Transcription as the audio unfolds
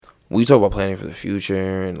we talk about planning for the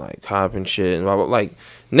future and like cop and shit and blah, blah, like,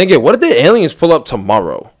 nigga, what if the aliens pull up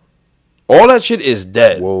tomorrow? All that shit is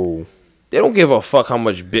dead. Whoa. They don't give a fuck how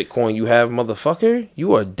much Bitcoin you have, motherfucker.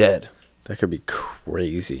 You are dead. That could be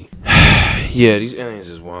crazy. Yeah, these aliens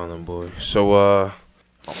is wildin', boy. So,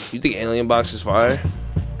 you think Alien Box is fire?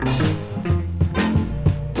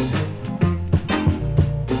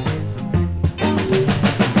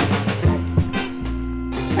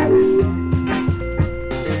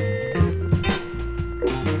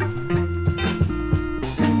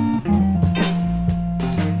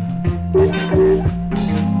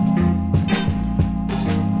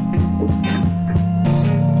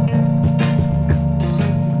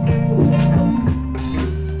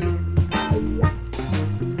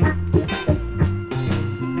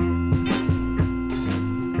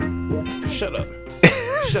 Shut up.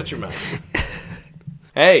 Shut your mouth.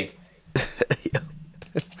 Hey.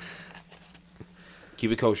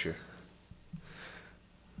 Keep it kosher.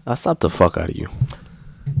 I'll slap the fuck out of you.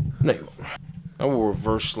 No, you won't. I will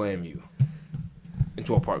reverse slam you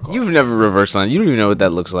into a park car. You've never reversed line. You don't even know what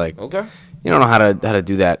that looks like. Okay. You don't know how to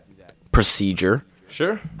do that procedure.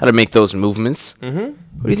 Sure. How to make those movements. Mm-hmm.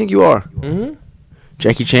 Who do you think you are? Mm-hmm.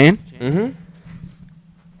 Jackie Chan? Mm-hmm.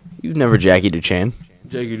 You've never Jackie to Chan.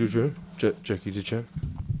 Jackie DeChan. Jackie DeChan.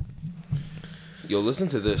 Yo, listen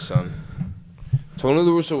to this, son. Tony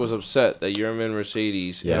La Russa was upset that Yerman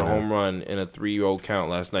Mercedes hit a home run in a 3-0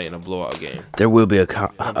 count last night in a blowout game. There will be a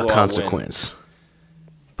consequence.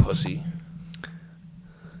 Win. Pussy.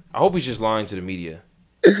 I hope he's just lying to the media.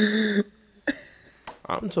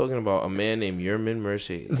 I'm talking about a man named Yerman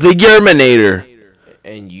Mercedes. The Yerminator.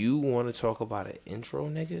 And you want to talk about an intro,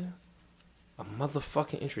 nigga? A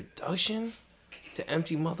motherfucking introduction to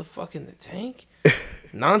empty motherfucking the tank?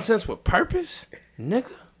 Nonsense with purpose?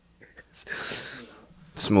 Nigga?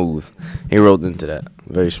 Smooth. He rolled into that.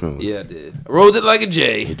 Very smooth. Yeah, I did. I rolled it like a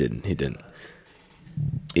J. He didn't.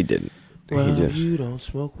 Well, he just... you don't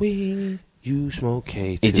smoke weed. You smoke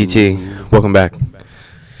K2. ETT. Welcome back.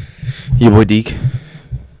 Your boy Deke.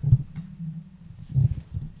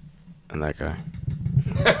 And that guy.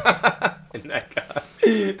 And that guy.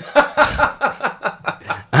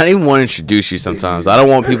 I don't even want to introduce you sometimes. I don't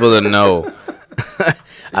want people to know.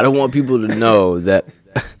 I don't want people to know that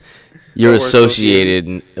you're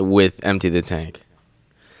associated with Empty the Tank.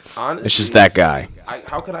 Honestly, it's just that guy.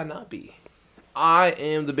 How could I not be? I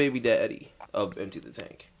am the baby daddy of Empty the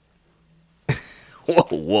Tank.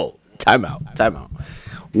 Whoa. Time out.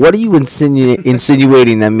 What are you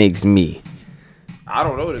insinuating that makes me? I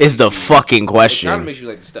don't know. Is the fucking question. It kind of makes you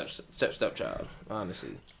like the stepchild,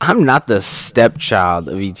 honestly. I'm not the stepchild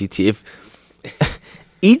of ETT. If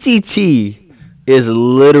ETT is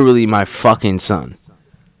literally my fucking son.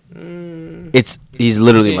 He's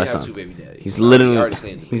literally my son. He's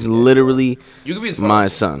literally you can be the my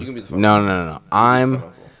son. You can be the No.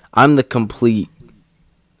 I'm the complete.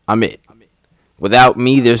 I'm it. Without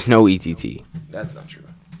me, there's no ETT. That's not true.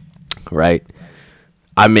 Right?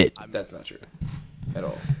 I'm it. That's not true at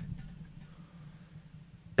all.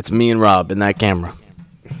 It's me and Rob in that camera.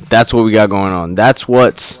 That's what we got going on. That's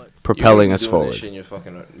what's propelling us forward. This shit in your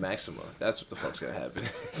fucking Maxima. That's what the fuck's gonna happen.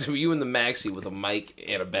 So you in the Maxi with a mic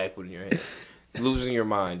and a backwood in your hand, losing your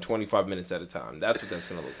mind 25 minutes at a time. That's what that's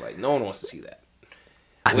gonna look like. No one wants to see that.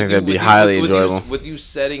 I think that'd be highly enjoyable. With you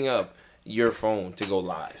setting up your phone to go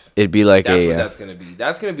live. It'd be like that's what that's gonna be.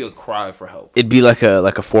 That's gonna be a cry for help. It'd be like a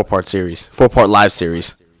 4-part series, 4-part live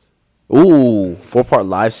series. Ooh, 4-part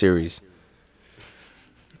live series.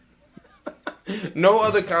 No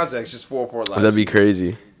other context, just 4-part live. That'd be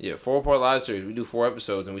crazy. Yeah, 4-part live series. We do 4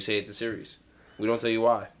 episodes and we say it's a series. We don't tell you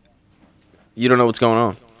why. You don't know what's going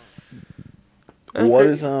on.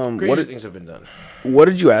 Crazy things have been done. What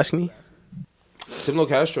did you ask me? Tim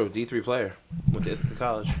Castro, D3 player, went to Ithaca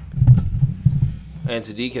College. And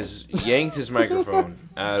Sadiq has yanked his microphone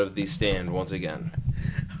out of the stand once again.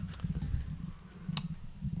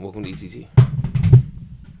 Welcome to ETT.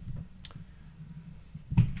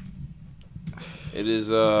 It is,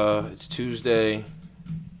 it's Tuesday.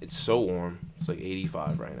 It's so warm. It's like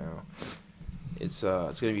 85 right now. It's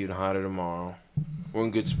going to be even hotter tomorrow. We're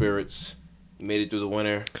in good spirits. Made it through the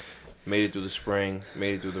winter. Made it through the spring.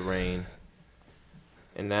 Made it through the rain.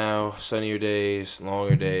 And now, sunnier days,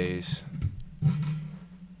 longer days.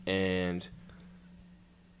 And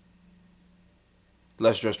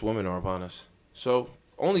less dressed women are upon us. So,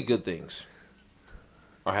 only good things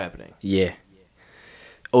are happening. Yeah.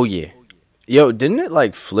 Oh, yeah. Yo, didn't it,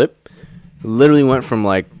 like, flip? Literally went from,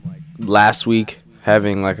 like, last week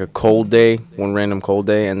having, like, a cold day, one random cold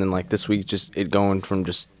day, and then, like, this week just it going from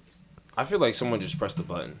just... I feel like someone just pressed the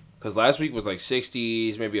button. Because last week was like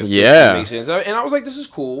 60s, maybe a 50s. Yeah. And I was like, this is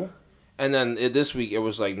cool. And then this week it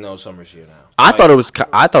was like, no, summer's here now. I thought it was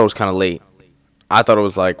kind of late. I thought it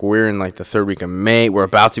was like we're in like the third week of May. We're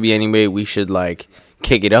about to be anyway. We should like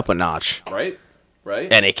kick it up a notch. Right.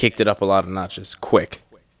 And it kicked it up a lot of notches quick.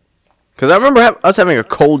 Because I remember us having a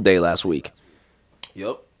cold day last week.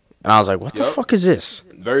 Yep. And I was like, what the fuck is this?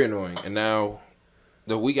 Very annoying. And now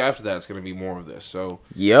the week after that, it's going to be more of this. So.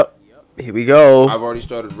 Yep. Here we go. I've already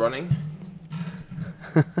started running.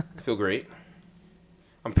 I feel great.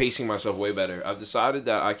 I'm pacing myself way better. I've decided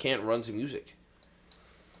that I can't run to music.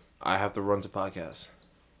 I have to run to podcasts.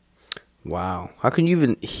 Wow. How can you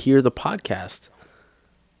even hear the podcast?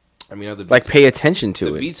 I mean, like pay attention to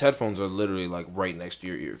it. The Beats headphones are literally like right next to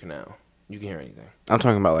your ear canal. You can hear anything. I'm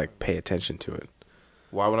talking about like pay attention to it.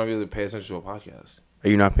 Why would I be able to pay attention to a podcast? Are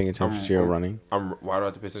you not paying attention to your running? Why do I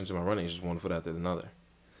have to pay attention to my running? It's just one foot after another.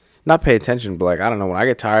 Not pay attention, but like I don't know. When I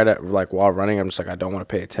get tired at like while running, I'm just like I don't want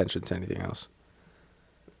to pay attention to anything else.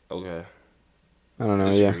 Okay. I don't know.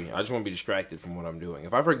 Disagree. Yeah. I just want to be distracted from what I'm doing.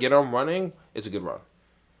 If I forget I'm running, it's a good run.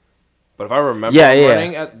 But if I remember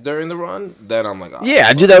running during the run, then I'm like, oh, yeah,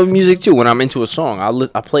 I do that with music too. When I'm into a song,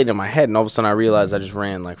 I play it in my head, and all of a sudden I realize I just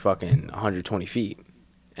ran like fucking 120 feet,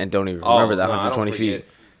 and don't even remember that 120 feet.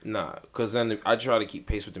 Nah, because then I try to keep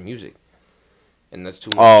pace with the music, and that's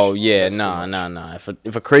too much. Oh yeah, nah.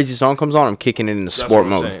 If a crazy song comes on, I'm kicking it into sport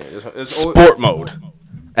mode. It's sport mode,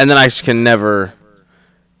 and then I just can never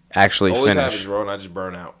actually always finish. Happens, bro, and I just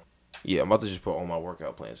burn out. Yeah, I'm about to just put all my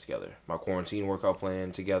workout plans together. My quarantine workout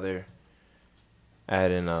plan together.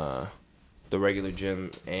 Add in the regular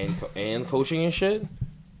gym and coaching and shit.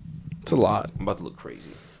 It's a lot. I'm about to look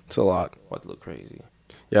crazy. It's a lot. I'm about to look crazy.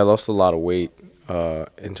 Yeah, I lost a lot of weight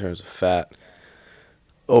in terms of fat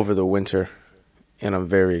over the winter, and I'm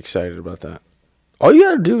very excited about that. All you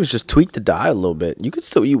gotta do is just tweak the diet a little bit. You can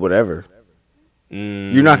still eat whatever.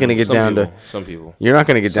 You're not gonna get down to some people. You're not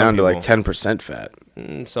gonna get down to like 10% fat.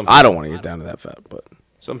 Some people. I don't want to get down to that fat, but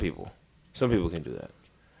some people can do that.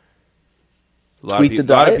 A tweak the diet.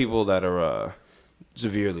 A lot of people that are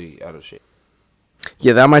severely out of shape.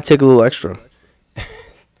 Yeah, that might take a little extra.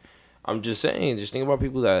 I'm just saying, just think about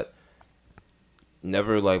people that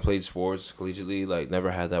never like played sports collegiately, like never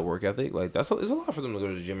had that work ethic. Like it's a lot for them to go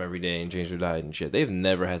to the gym every day and change their diet and shit. They've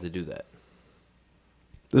never had to do that.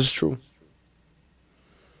 This is true.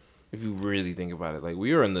 If you really think about it, like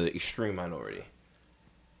we are in the extreme minority.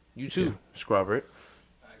 You too, Scrobert.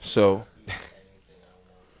 So.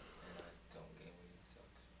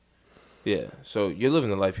 Yeah, so you're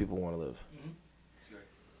living the life people want to live.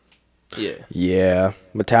 Yeah. Yeah,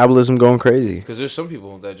 metabolism going crazy. Because there's some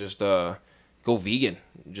people that just go vegan,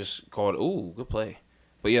 just call it, ooh, good play.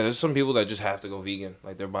 But yeah, there's some people that just have to go vegan,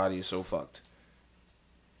 like their body is so fucked.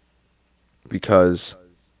 Because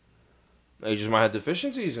they just might have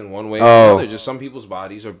deficiencies in one way or another. Just some people's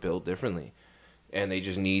bodies are built differently, and they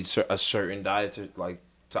just need a certain diet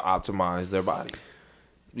to optimize their body.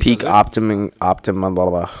 Peak optimum, blah, blah,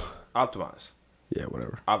 blah. Optimize. Yeah,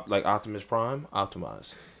 whatever. Like Optimus Prime,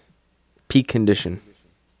 optimize. Peak condition.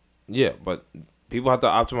 Yeah, but people have to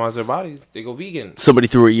optimize their body. They go vegan. Somebody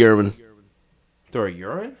threw a urine. Threw a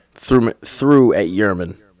urine? Threw at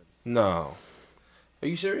urine. No. Are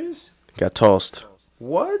you serious? Got tossed.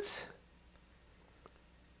 What?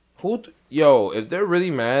 Yo, if they're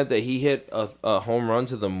really mad that he hit a home run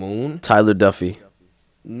to the moon. Tyler Duffy.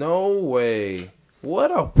 No way.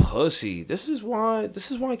 What a pussy. This is why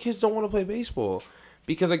kids don't want to play baseball.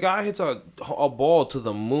 Because a guy hits a ball to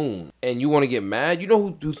the moon and you want to get mad. You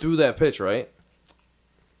know who threw that pitch, right?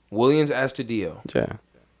 Williams Astudillo. Yeah.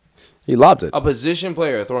 He lobbed it. A position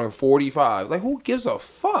player throwing 45. Like, who gives a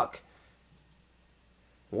fuck?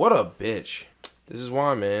 What a bitch. This is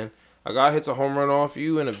why, man. A guy hits a home run off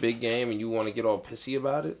you in a big game and you want to get all pissy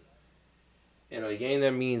about it. In a game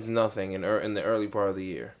that means nothing in the early part of the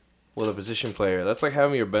year. With a position player. That's like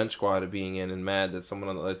having your bench squad of being in and mad that someone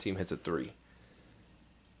on the other team hits a 3.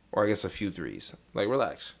 Or I guess a few threes. Like,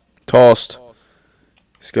 relax. Tossed.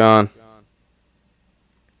 He's gone.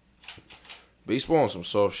 Baseball on some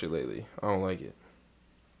soft shit lately. I don't like it.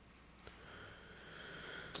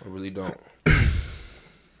 I really don't.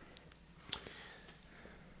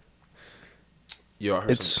 Yo, I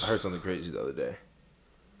heard something crazy the other day.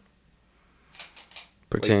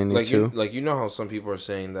 Pertaining to? You know how some people are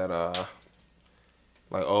saying that,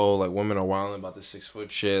 women are wilding about the 6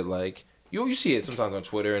 foot shit. Like, you see it sometimes on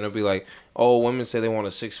Twitter, and it'll be like, oh, women say they want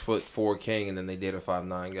a 6'4" king, and then they date a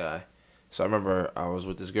 5'9" guy. So I remember I was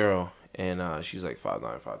with this girl, and she's like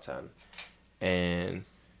 5'9", 5'10", and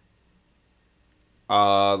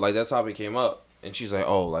that topic came up, And she's like,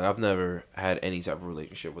 oh, like I've never had any type of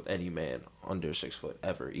relationship with any man under 6 foot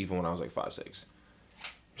ever, even when I was like 5'6".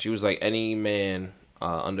 She was like, any man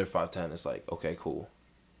under 5'10" is like, okay, cool,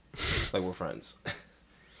 like we're friends.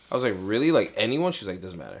 I was like, really? Like anyone? She's like,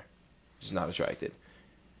 doesn't matter, just not attracted.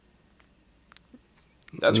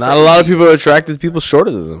 That's not crazy. a lot of people are attracted to people shorter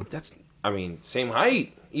than them. That's, I mean, same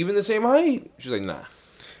height, even the same height. She's like, nah.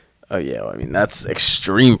 Oh yeah, well, I mean that's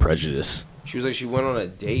extreme prejudice. She was like, she went on a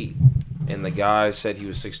date, and the guy said he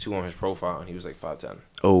was 6'2" on his profile, and he was like 5'10".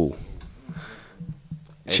 Oh,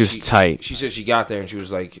 And she was tight. She said she got there, and she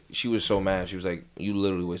was like, she was so mad. She was like, you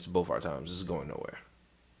literally wasted both our times. This is going nowhere.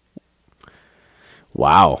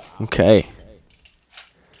 Wow. Okay.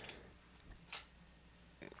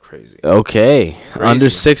 Crazy. Okay. Crazy. Under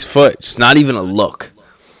 6 foot. Just not even a look.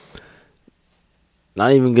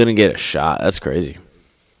 Not even gonna get a shot. That's crazy.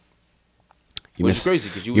 Which is crazy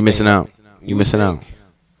because you're missing out. You're missing out.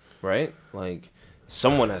 Right? Like,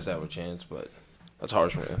 someone has to have a chance, but that's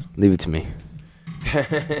harsh, man. Leave it to me.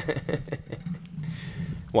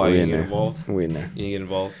 Why, We you in get there. involved? We in there. You get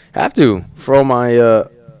involved? Have to for all my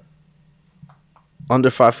under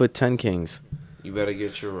 5'10" kings. You better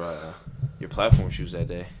get your platform shoes that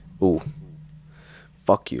day. Ooh.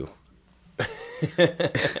 Fuck you.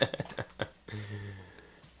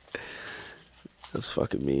 That's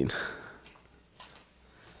fucking mean.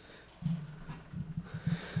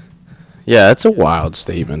 Yeah, that's a wild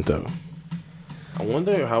statement, though. I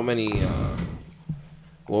wonder how many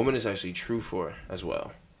women is actually true for as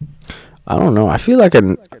well. I don't know. I feel like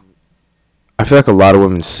a lot of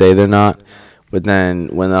women say they're not, but then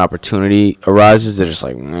when the opportunity arises, they're just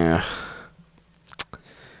like, nah,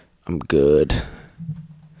 I'm good.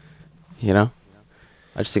 You know?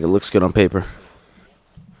 I just think it looks good on paper.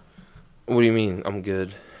 What do you mean? I'm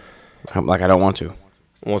good. Like I don't want to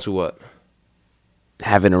Want to what?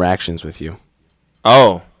 have interactions with you.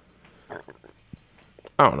 Oh.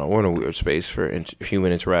 I don't know. We're in a weird space for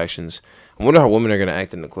human interactions. I wonder how women are going to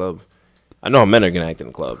act in the club. I know how men are going to act in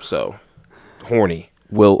the club, so. Horny.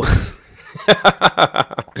 Will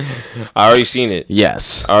I already seen it.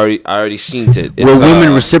 yes. I already seen it. Will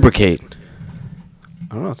women reciprocate?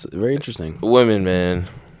 I don't know. It's very interesting. Women, man.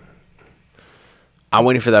 I'm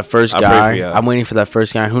waiting for that first I pray for guy. ya. I'm waiting for that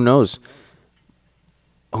first guy. Who knows?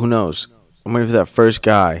 I'm waiting for that first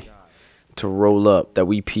guy to roll up that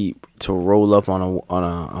we peep to roll up on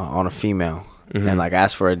a female and like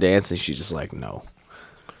ask for a dance, and she's just like, no.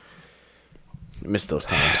 Miss those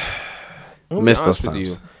times. Miss those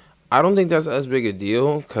times. I don't think that's as big a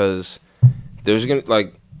deal because there's gonna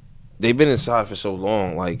like they've been inside for so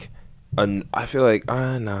long. Like, I feel like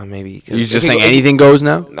nah, maybe. You just saying anything goes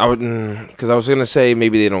now? I would because I was gonna say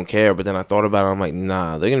maybe they don't care, but then I thought about it. I'm like,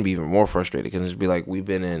 nah, they're gonna be even more frustrated because it's be like, we've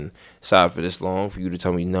been inside for this long for you to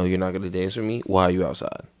tell me no, you're not gonna dance with me. Why are you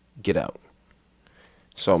outside? Get out.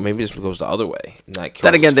 So maybe this goes the other way.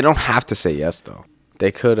 Then again, they don't have to say yes though.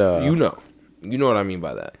 They could. You know what I mean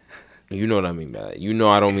by that. You know what I mean by that. You know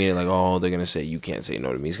I don't mean it like, oh, they're gonna say you can't say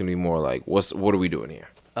no to me. It's gonna be more like, what are we doing here?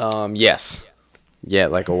 Yes. Yeah,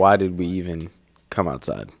 like why did we even come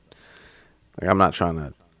outside? Like I'm not trying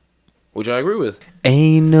to. Which I agree with.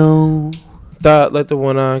 Ain't no Thought like the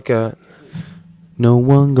one I got. no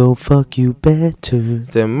one go fuck you better.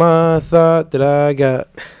 Than my thought that I got.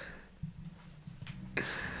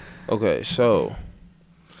 Okay, so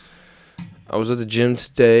I was at the gym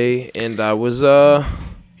today and I was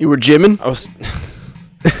You were gymming? I was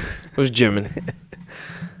gymming.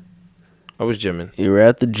 I was gymming. You were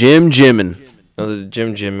at the gym gymming. I was at the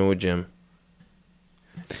gymming with Jim.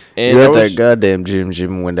 And You were I at was- that goddamn gym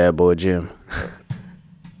gymming with that boy Jim.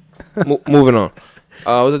 Moving on.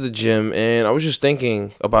 I was at the gym and I was just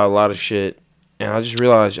thinking about a lot of shit, and I just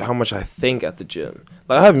realized how much I think at the gym.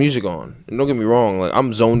 Like, I have music on, and don't get me wrong, like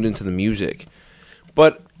I'm zoned into the music,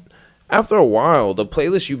 but after a while, the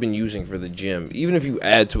playlist you've been using for the gym, even if you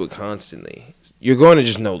add to it constantly, you're going to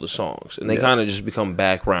just know the songs, and they Yes. kind of just become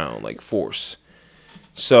background, like force.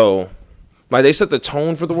 So, like, they set the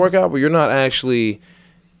tone for the workout, but you're not actually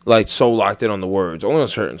like so locked in on the words, only on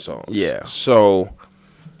certain songs. Yeah. So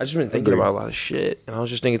I just been thinking Agreed. about a lot of shit, and I was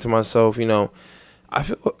just thinking to myself,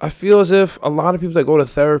 I feel as if a lot of people that go to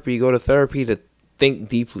therapy to think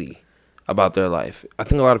deeply about their life. I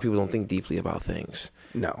think a lot of people don't think deeply about things.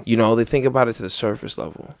 No. They think about it to the surface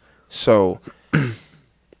level. So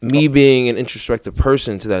me being an introspective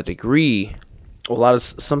person to that degree, A lot of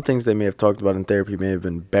some things they may have talked about in therapy may have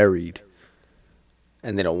been buried,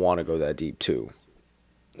 and they don't want to go that deep too.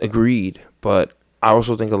 agreed, but I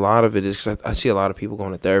also think a lot of it is because I see a lot of people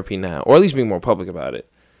going to therapy now, or at least being more public about it.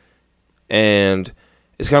 And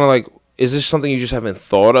it's kind of like, is this something you just haven't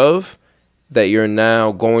thought of? that you're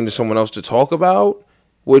now going to someone else to talk about,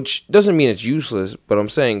 which doesn't mean it's useless, but I'm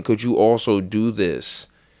saying, could you also do this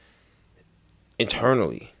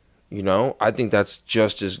internally? You know, I think that's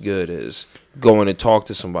just as good as going to talk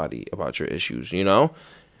to somebody about your issues, you know?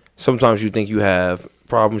 Sometimes you think you have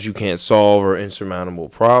problems you can't solve or insurmountable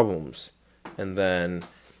problems, and then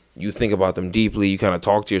you think about them deeply, you kind of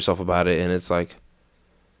talk to yourself about it, and it's like,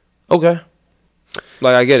 okay.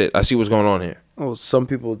 Like, I get it. I see what's going on here. Well, some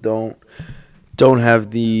people don't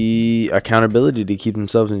have the accountability to keep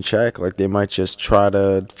themselves in check. Like, they might just try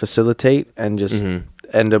to facilitate and just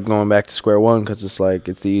end up going back to square one because it's like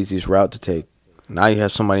it's the easiest route to take. Now you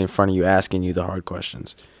have somebody in front of you asking you the hard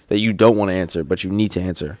questions that you don't want to answer, but you need to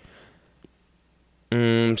answer. So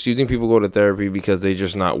you think people go to therapy because they're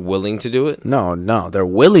just not willing to do it? No, they're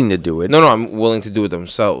willing to do it. No, I'm willing to do it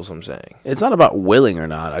themselves, I'm saying. It's not about willing or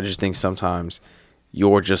not. I just think sometimes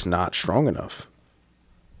you're just not strong enough.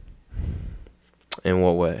 In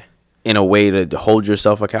what way? In a way to hold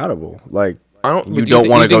yourself accountable. Like, you don't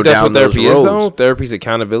want to go down those therapy roads. is, though? Therapy's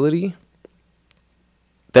accountability?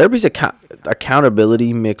 Therapy's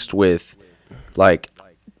accountability mixed with, like,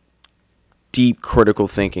 deep critical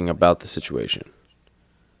thinking about the situation.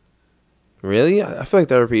 Really? I feel like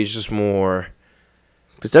therapy is just more...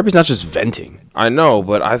 Because therapy's not just venting. I know,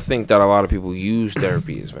 but I think that a lot of people use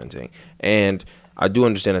therapy as venting. And I do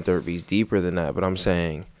understand that therapy is deeper than that, but I'm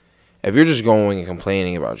saying, if you're just going and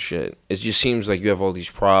complaining about shit, it just seems like you have all these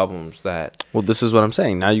problems that... Well, this is what I'm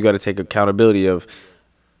saying. Now you got to take accountability of,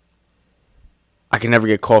 I can never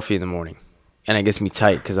get coffee in the morning. And it gets me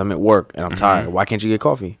tight because I'm at work and I'm tired. Why can't you get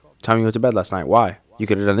coffee? Time you went to bed last night. Why? You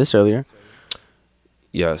could have done this earlier.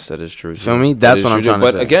 Yes, that is true. Feel me? That's what I'm trying to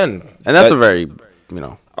say. But again... And that's a very,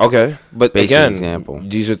 Okay, but basic again, example.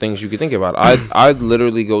 These are things you could think about. I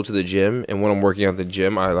literally go to the gym, and when I'm working at the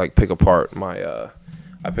gym, I like pick apart my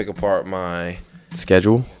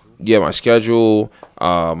Schedule? Yeah, my schedule,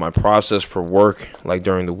 my process for work, like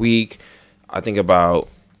during the week. I think about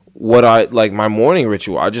what my morning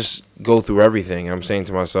ritual. I just go through everything, and I'm saying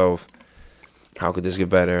to myself, how could this get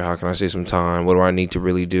better? How can I save some time? What do I need to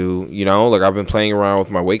really do? You know, like I've been playing around with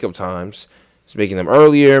my wake up times, just making them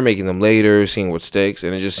earlier, making them later, seeing what sticks.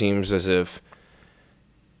 And it just seems as if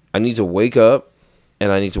I need to wake up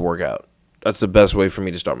and I need to work out. That's the best way for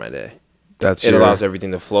me to start my day. It allows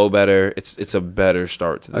everything to flow better. It's a better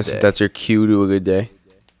start to the day. That's your cue to a good day.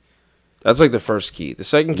 That's like the first key. The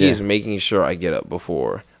second key is making sure I get up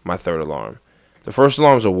before my third alarm. The first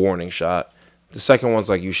alarm is a warning shot. The second one's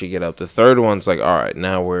like, you should get up. The third one's like, all right,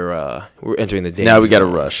 now we're entering the danger zone. Now we got to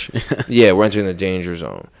rush. Yeah, we're entering the danger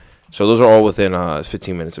zone. So those are all within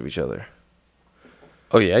 15 minutes of each other.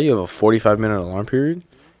 Oh, yeah? You have a 45-minute alarm period?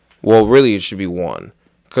 Well, really, it should be one.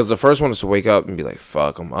 Because the first one is to wake up and be like,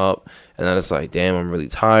 fuck, I'm up. And then it's like, damn, I'm really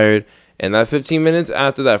tired. And that 15 minutes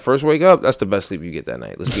after that first wake up, that's the best sleep you get that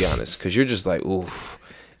night. Let's be honest. Because you're just like, oof.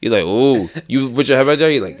 You're like, ooh. You put your head back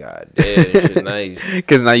down, you're like, God damn, this shit nice.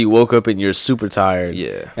 Because now you woke up and you're super tired.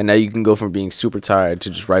 Yeah. And now you can go from being super tired to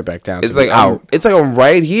just right back down. It's like out. It's like I'm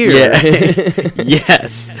right here. Yeah.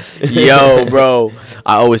 Yes. Yo, bro.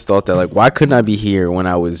 I always thought that, like, why couldn't I be here when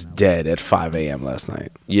I was dead at 5 a.m. last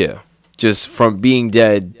night? Yeah. Just from being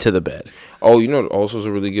dead to the bed. Oh, you know, also is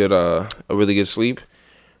a really good sleep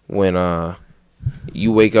when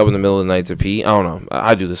you wake up in the middle of the night to pee. I don't know.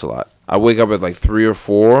 I do this a lot. I wake up at like 3 or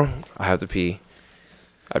 4. I have to pee.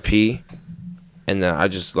 I pee, and then I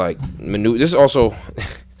just like maneuver. This is also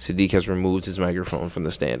Sadiq has removed his microphone from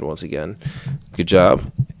the stand once again. Good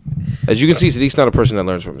job. As you can see, Sadiq's not a person that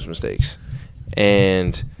learns from his mistakes.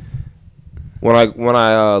 And when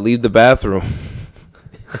I leave the bathroom.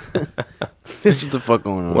 This what the fuck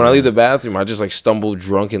going on? When I leave the bathroom, I just like stumble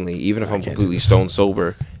drunkenly, even if I'm completely stone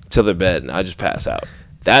sober, to the bed, and I just pass out.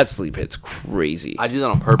 That sleep hits crazy. I do that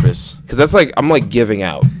on purpose. Because that's like, I'm like giving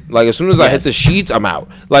out. Like, as soon as I hit the sheets, I'm out.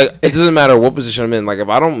 Like, it doesn't matter what position I'm in. Like, if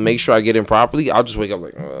I don't make sure I get in properly, I'll just wake up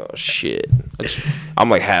like, oh, shit.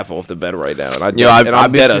 I'm like half off the bed right now. And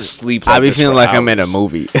I'm dead asleep. Like I be feeling like hours. I'm in a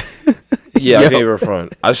movie. Yeah, I can't even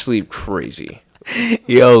front. I sleep crazy.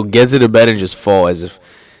 Yo, get to the bed and just fall as if,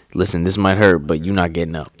 listen, this might hurt, but you're not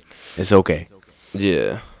getting up. It's okay.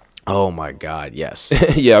 Yeah. Oh, my God, yes.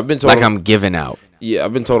 Yeah, I've been told. Like I'm giving out. Yeah,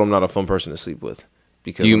 I've been told I'm not a fun person to sleep with.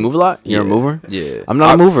 Because do you move a lot? You're a mover? Yeah. I'm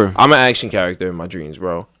not a mover. I'm an action character in my dreams,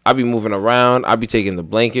 bro. I be moving around. I be taking the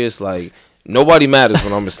blankets. Like, nobody matters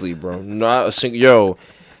when I'm asleep, bro. Not a single. Yo,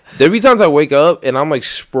 there be times I wake up and I'm like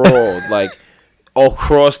sprawled, like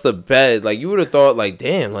across the bed. Like, you would have thought, like,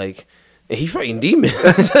 damn, like, he fighting demons.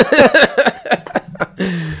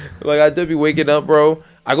 Like, I did be waking up, bro.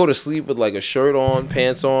 I go to sleep with like a shirt on,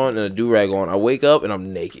 pants on, and a do-rag on. I wake up and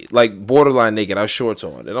I'm naked, like borderline naked. I have shorts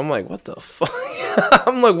on, and I'm like, what the fuck?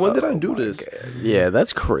 I'm like, when did I do this? God. Yeah,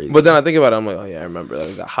 that's crazy. But then I think about it. I'm like, oh yeah, I remember. Like,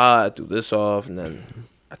 I got hot. I threw this off, and then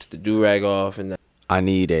I took the do-rag off, and then I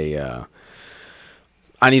need a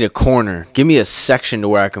corner. Give me a section to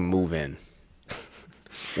where I can move in.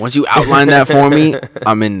 Once you outline that for me,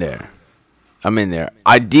 I'm in there.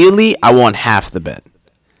 Ideally, I want half the bed.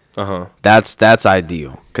 That's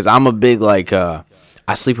ideal. Cause I'm a big like I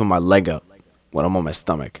sleep with my leg up when I'm on my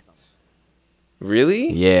stomach.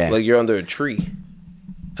 Really? Yeah. Like you're under a tree.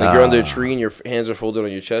 Like you're under a tree and your hands are folded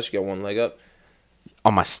on your chest. You got one leg up.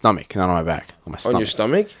 On my stomach, not on my back. On my stomach. On your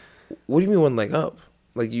stomach? What do you mean one leg up?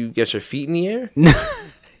 Like you get your feet in the air?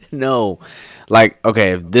 No. Like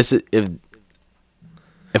okay,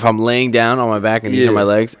 if I'm laying down on my back and these are my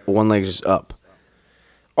legs, one leg's just up.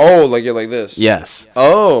 Oh, like you're like this. Yes.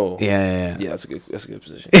 Oh. Yeah. Yeah, that's a good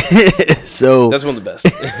position. So that's one of the best.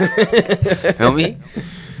 Feel me?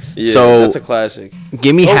 Yeah, so that's a classic.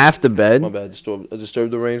 Give me half the bed. My bad. Disturb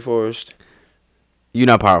the rainforest. You're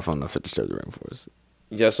not powerful enough to disturb the rainforest.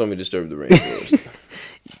 You guys saw me disturb the rainforest.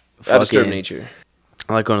 I disturb nature.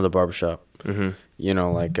 I like going to the barbershop. Mm-hmm. You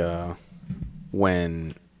know, like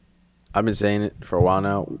when I've been saying it for a while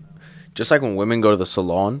now, just like when women go to the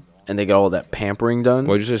salon and they get all that pampering done.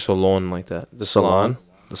 Why'd you say salon like that? The salon?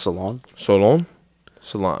 The salon? Salon?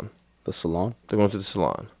 Salon. The salon? They're going to the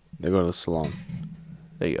salon. They go to the salon.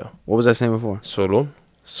 There you go. What was I saying before? Salon?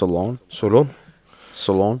 Salon? Salon?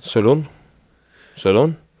 Salon? Salon?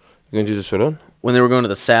 Salon? You going to the salon? When they were going to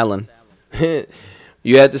the salon.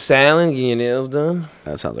 You at the salon getting your nails done?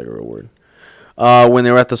 That sounds like a real word. When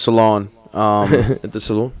they were at the salon. At the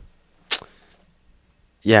salon?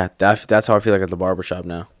 Yeah, that's how I feel like at the barbershop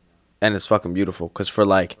now. And it's fucking beautiful. Because for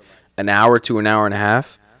like an hour to an hour and a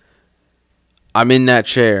half, I'm in that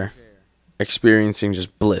chair experiencing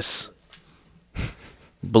just bliss.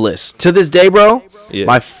 Bliss. To this day, bro,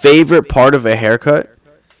 my favorite part of a haircut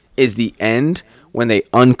is the end when they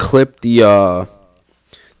unclip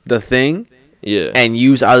the thing and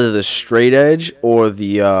use either the straight edge or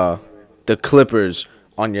the clippers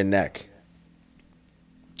on your neck.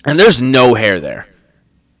 And there's no hair there.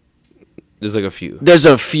 There's like a few. There's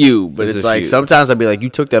a few, but it's like sometimes I'd be like, you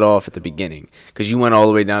took that off at the beginning because you went all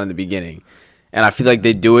the way down in the beginning. And I feel like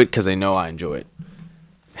they do it because they know I enjoy it.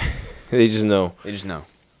 They just know. They just know.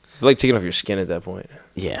 They're like taking off your skin at that point.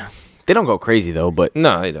 Yeah. They don't go crazy, though, but...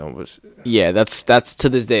 No, they don't. But yeah, that's to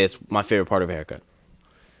this day, it's my favorite part of a haircut.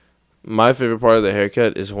 My favorite part of the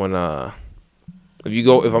haircut is when, if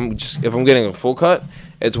I'm getting a full cut,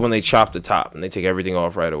 it's when they chop the top and they take everything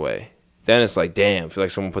off right away. Then it's like, damn, I feel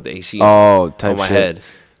like someone put the AC on my head.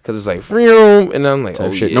 Because it's like, vroom, and then I'm like,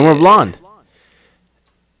 type oh, shit. yeah. No more blonde.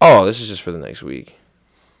 Oh, this is just for the next week.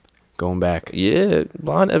 Going back. Yeah,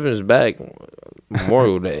 Blonde Evan is back.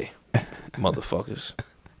 Memorial Day. Motherfuckers.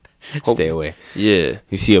 Stay away. Yeah.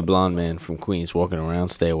 You see a blonde man from Queens walking around,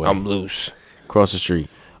 stay away. I'm loose. Cross the street.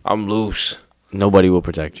 I'm loose. Nobody will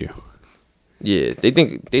protect you. Yeah, they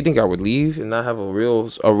think I would leave and not have a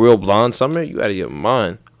real blonde summer. You out of your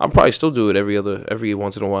mind. I'll probably still do it every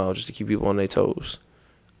once in a while just to keep people on their toes.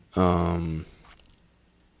 But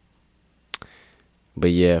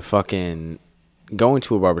yeah, fucking going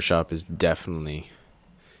to a barbershop is definitely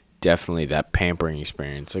that pampering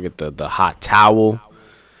experience. I get the hot towel,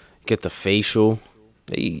 get the facial.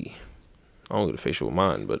 Hey, I don't get a facial with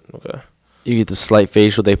mine, but okay. You get the slight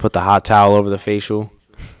facial. They put the hot towel over the facial,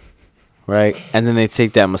 right? And then they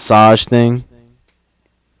take that massage thing.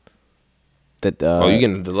 That you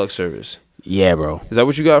getting a deluxe service? Yeah, bro. Is that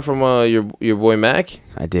what you got from your boy Mac?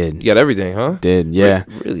 I did. You got everything, huh? Did, yeah.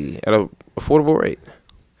 Really? At a affordable rate?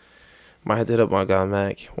 Might have to hit up my guy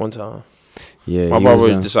Mac one time. Yeah. My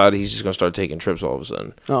barber decided he's just gonna start taking trips all of a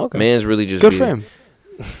sudden. Oh, okay. Man's really just good for him.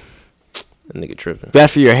 That nigga tripping.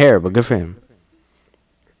 Bad for your hair, but good for him.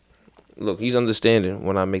 Look, he's understanding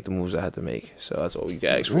when I make the moves I have to make. So that's all you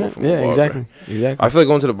can ask for. Right. From a barber. Exactly. I feel like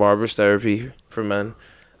going to the barber is therapy for men.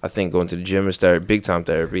 I think going to the gym is big time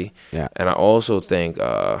therapy. Yeah. And I also think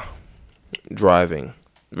driving,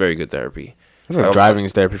 very good therapy. I feel like driving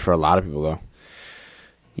is therapy for a lot of people, though.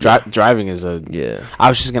 Driving is a... Yeah. I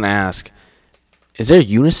was just going to ask, is there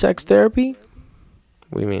unisex therapy?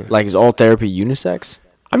 What do you mean? Like, is all therapy unisex?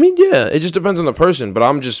 I mean, yeah. It just depends on the person. But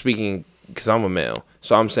I'm just speaking because I'm a male.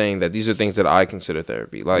 So I'm saying that these are things that I consider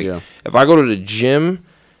therapy. Like, if I go to the gym,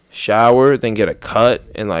 shower, then get a cut,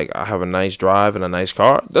 and, like, I have a nice drive and a nice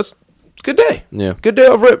car, that's a good day. Yeah. Good day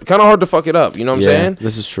of rip. Kind of hard to fuck it up. You know what I'm saying?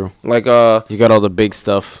 This is true. Like, you got all the big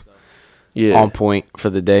stuff on point for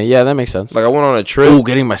the day. Yeah, that makes sense. Like, I went on a trip. Ooh,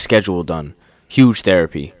 getting my schedule done. Huge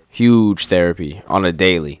therapy on a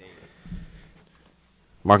daily.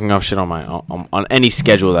 Marking off shit on my on any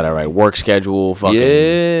schedule that I write, work schedule,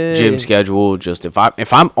 fucking gym schedule. Just if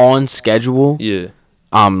I'm on schedule, Yeah.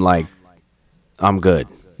 I'm good.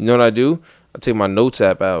 You know what I do? I take my notes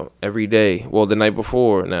app out every day. Well, the night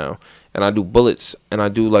before now, and I do bullets, and I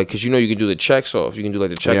do like, cause you know you can do the checks off. You can do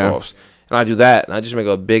like the check offs, and I do that, and I just make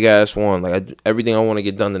a big ass one. Like I do everything I want to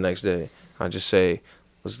get done the next day. I just say,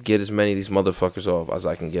 let's get as many of these motherfuckers off as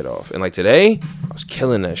I can get off. And like today, I was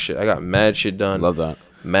killing that shit. I got mad shit done. Love that.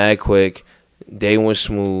 Mad quick. Day went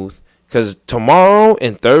smooth. Cause tomorrow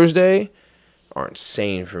and Thursday are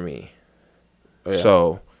insane for me. Oh, yeah.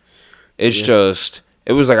 So it's just,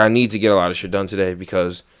 it was like I need to get a lot of shit done today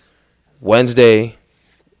because Wednesday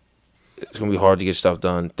it's gonna be hard to get stuff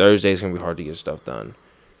done. Thursday it's gonna be hard to get stuff done.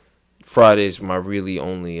 Friday's my really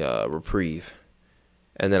only reprieve,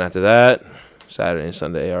 and then after that, Saturday and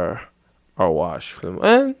Sunday are a wash.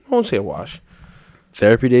 I won't say a wash.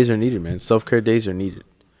 Therapy days are needed, man. Self-care days are needed.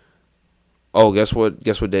 Oh, guess what?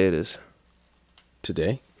 Guess what day it is?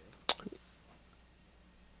 Today?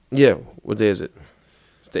 Yeah, what day is it?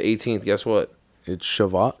 It's the 18th. Guess what? It's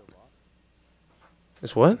Shavuot.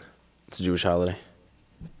 It's what? It's a Jewish holiday.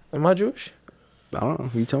 Am I Jewish? I don't know.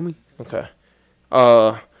 You tell me. Okay.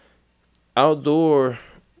 Outdoor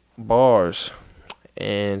bars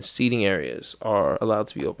and seating areas are allowed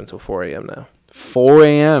to be open till 4 a.m. now. 4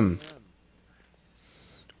 a.m.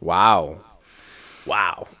 Wow.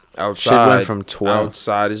 Outside, Shit went from 12.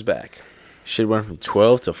 Outside is back. Shit went from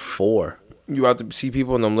 12 to 4. You have to see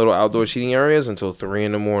people in them little outdoor seating areas until 3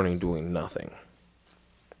 in the morning doing nothing.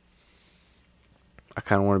 I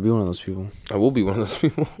kind of want to be one of those people. I will be one of those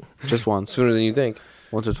people. Just once. Sooner than you think.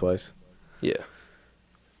 Once or twice. Yeah.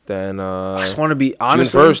 Then, I just want to be,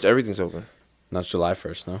 honestly. June 1st, everything's open. Not July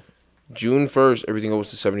 1st, no? June 1st, everything opens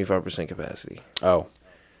to 75% capacity. Oh.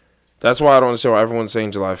 That's why I don't understand why everyone's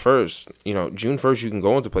saying July 1st. You know, June 1st, you can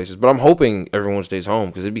go into places. But I'm hoping everyone stays home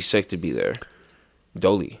because it'd be sick to be there.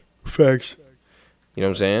 Dolly. Facts. You know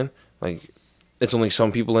what I'm saying? Like, it's only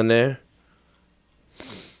some people in there.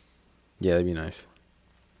 Yeah, that'd be nice.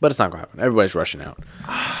 But it's not going to happen. Everybody's rushing out.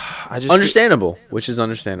 Understandable. Which is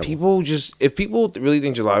understandable. If people really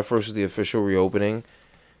think July 1st is the official reopening,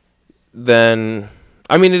 then,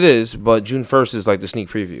 I mean, it is. But June 1st is like the sneak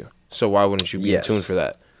preview. So why wouldn't you be in tune for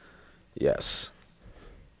that? Yes.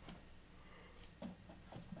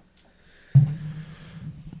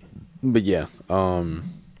 But yeah,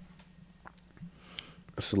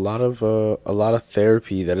 it's a lot of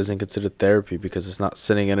therapy that isn't considered therapy because it's not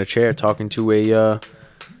sitting in a chair talking to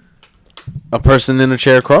a person in a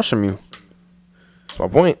chair across from you. That's my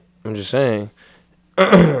point. I'm just saying.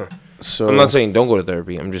 So I'm not saying don't go to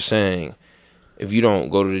therapy. I'm just saying if you don't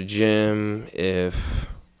go to the gym, if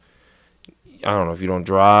you don't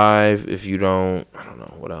drive, if you don't, I don't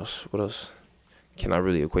know, what else can I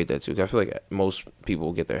really equate that to? 'Cause I feel like most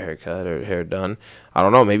people get their hair cut or hair done. I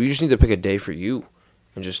don't know, maybe you just need to pick a day for you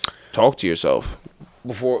and just talk to yourself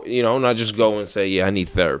before, not just go and say, yeah, I need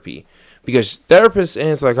therapy. Because therapists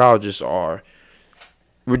and psychologists are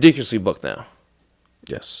ridiculously booked now.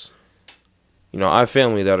 yes. I have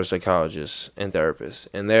family that are psychologists and therapists,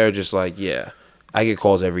 and they're just like, yeah, I get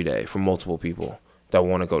calls every day from multiple people that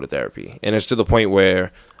want to go to therapy. And it's to the point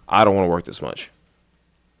where I don't want to work this much.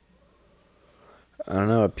 I don't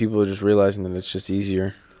know. People are just realizing that it's just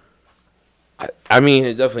easier. I mean,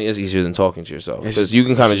 it definitely is easier than talking to yourself. Because you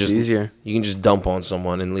can kind of just easier. You can just dump on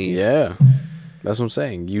someone and leave. Yeah. That's what I'm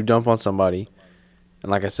saying. You dump on somebody,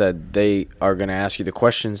 and like I said, they are going to ask you the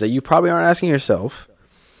questions that you probably aren't asking yourself.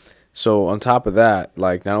 So on top of that,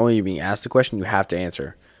 like, not only are you being asked the question, you have to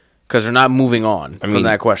answer. Because they're not moving on from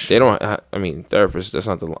that question. They don't. Therapists.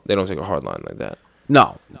 They don't take a hard line like that.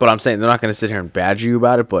 No, but I'm saying they're not going to sit here and badger you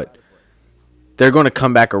about it. But they're going to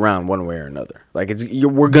come back around one way or another. Like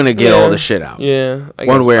we're going to get all the shit out. Yeah, I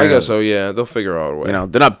guess so. Yeah, they'll figure out a way.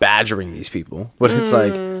 They're not badgering these people, but it's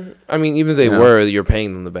like. I mean, even if they were, you're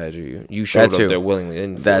paying them to badger you. You showed up there willingly. They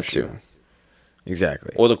didn't that force too. You.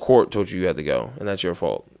 Exactly. Or the court told you had to go, and that's your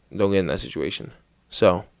fault. Don't get in that situation.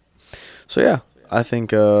 So yeah, I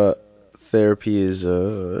think therapy is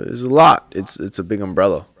a lot. It's a big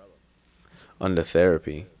umbrella under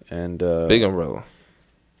therapy, and big umbrella.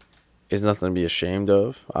 It's nothing to be ashamed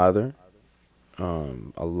of either.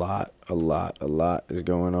 A lot is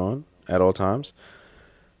going on at all times,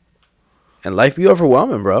 and life be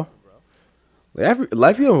overwhelming, bro.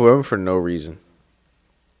 Life be overwhelming for no reason,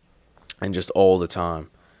 and just all the time.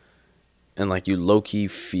 And like you low-key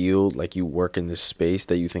feel like you work in this space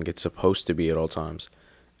that you think it's supposed to be at all times.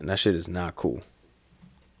 And that shit is not cool.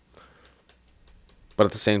 But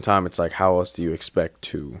at the same time, it's like, how else do you expect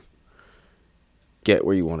to get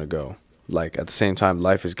where you want to go? Like, at the same time,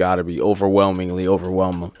 life has got to be overwhelming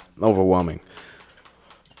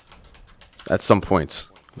at some points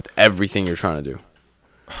with everything you're trying to do.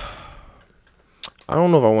 I don't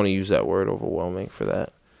know if I want to use that word overwhelming for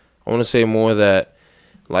that. I want to say more that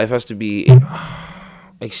life has to be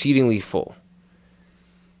exceedingly full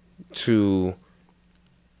to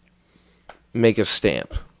make a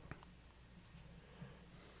stamp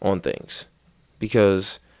on things.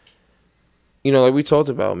 Because, like we talked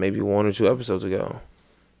about maybe 1 or 2 episodes ago,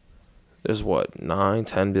 there's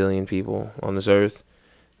 9-10 billion people on this earth.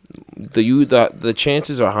 The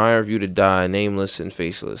chances are higher for you to die nameless and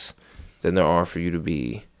faceless than there are for you to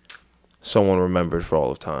be someone remembered for all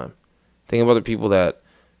of time. Think about the people that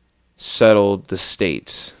settled the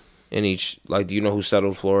states in each. Like, do you know who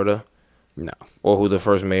settled Florida? No. Or who the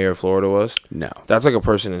first mayor of Florida was? No. That's like a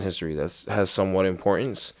person in history that has somewhat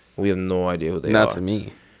importance. We have no idea who they are. Not to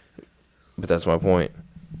me. But that's my point.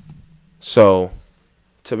 So,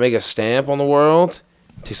 to make a stamp on the world,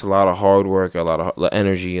 it takes a lot of hard work, a lot of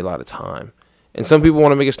energy, a lot of time. And some people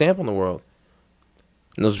want to make a stamp on the world.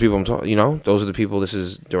 And those are people I'm talking, those are the people this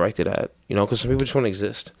is directed at, because some people just want to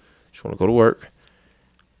exist. Just want to go to work,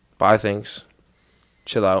 buy things,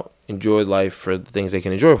 chill out, enjoy life for the things they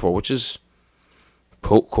can enjoy it for, which is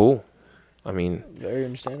cool. I mean, very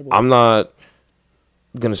understandable. I'm not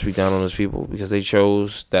going to speak down on those people because they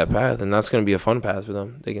chose that path, and that's going to be a fun path for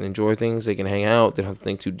them. They can enjoy things, they can hang out, they don't have to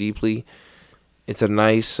think too deeply. It's a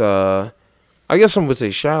nice, I guess some would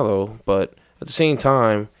say shallow, but at the same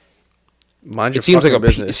time, it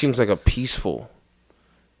seems like a peaceful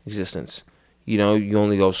existence. You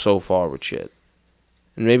only go so far with shit.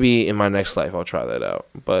 And maybe in my next life I'll try that out,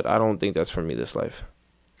 but I don't think that's for me this life.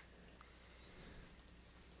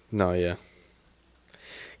 No, yeah.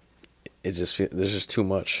 There's just too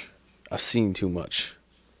much. I've seen too much.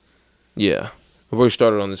 Yeah. I've already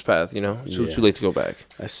started on this path, Too late to go back.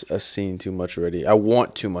 I've seen too much already. I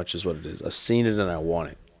want too much is what it is. I've seen it and I want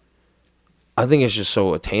it. I think it's just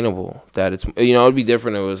so attainable that it's, it'd be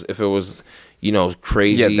different if it was,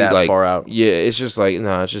 crazy. Yeah, that far out. Yeah, it's just like,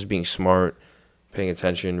 it's just being smart, paying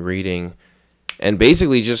attention, reading, and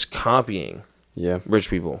basically just copying rich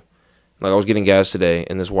people. Like, I was getting gas today,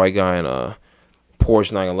 and this white guy in a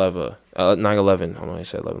Porsche 911, I don't know why I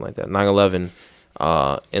said 11 like that, 911,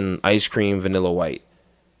 in ice cream vanilla white.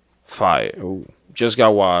 Fire. Ooh. Just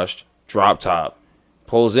got washed, drop top,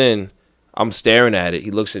 pulls in, I'm staring at it,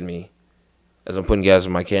 he looks at me as I'm putting gas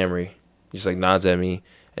in my Camry. He just nods at me,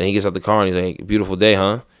 and he gets out the car and he's like, "Beautiful day,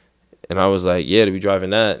 huh?" And I was like, "Yeah, to be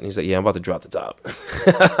driving that." And he's like, "Yeah, I'm about to drop the top."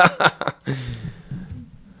 I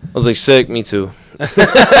was like, "Sick, me too."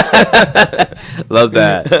 Love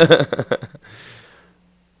that.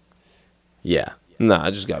 Yeah. Nah,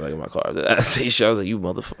 I just got back in my car. I was like, "You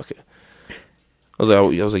motherfucker." I was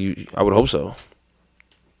like, I would hope so.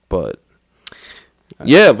 But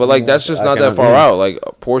yeah, but that's just not that far out. Like,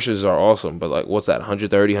 Porsches are awesome, but what's that?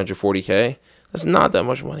 130, 140K? That's not that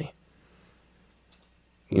much money.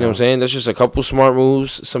 You know what I'm saying? That's just a couple smart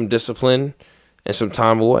moves, some discipline, and some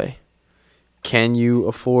time away. Can you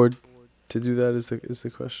afford to do that? Is the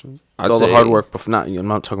question? It's all the hard work, but I'm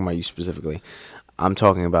not talking about you specifically. I'm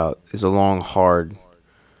talking about it's a long, hard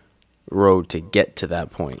road to get to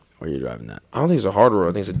that point where you're driving that. I don't think it's a hard road.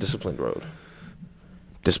 I think it's a disciplined road.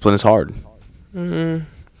 Discipline is hard. Mm-hmm.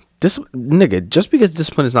 Nigga, just because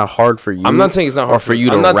discipline is not hard for you, I'm not saying it's not hard or for you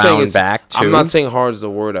to round back to. I'm not saying hard is the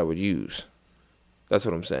word I would use. That's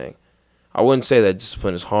what I'm saying. I wouldn't say that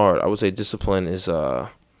discipline is hard. I would say discipline is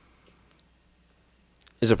a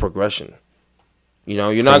progression.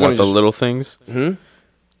 You're not going to the little things.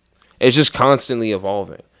 It's just constantly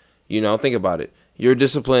evolving. Think about it. Your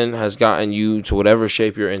discipline has gotten you to whatever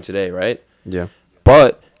shape you're in today, right? Yeah.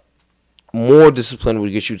 But more discipline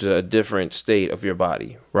would get you to a different state of your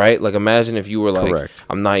body, right? Like, imagine if you were like, correct,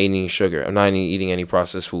 I'm not eating sugar. I'm not eating any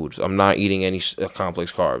processed foods. I'm not eating any complex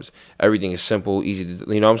carbs. Everything is simple, easy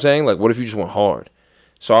to, you know what I'm saying? Like, what if you just went hard?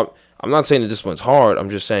 So I'm not saying the discipline's hard. I'm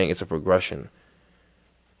just saying it's a progression.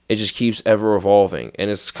 It just keeps ever evolving. And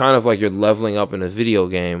it's kind of like you're leveling up in a video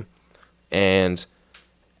game, and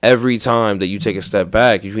every time that you take a step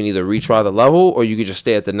back, you can either retry the level or you can just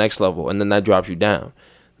stay at the next level, and then that drops you down.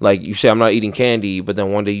 Like, you say, I'm not eating candy, but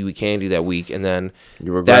then one day you eat candy that week, and then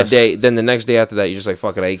that day, then the next day after that, you're just like,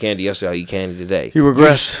 fuck it, I ate candy yesterday, I'll eat candy today. You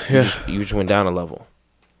regress, you just went down a level.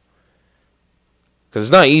 Because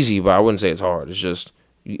it's not easy, but I wouldn't say it's hard. It's just,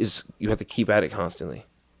 you have to keep at it constantly.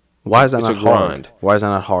 Why is that not hard? Why is that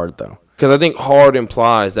not hard, though? Because I think hard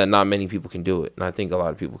implies that not many people can do it, and I think a lot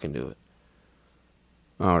of people can do it.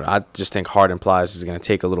 I just think hard implies it's going to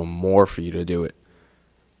take a little more for you to do it.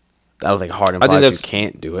 I don't think hard think implies you that's-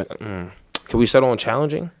 can't do it. Can we settle on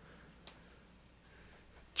challenging?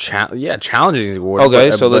 Challenging is the word. Okay,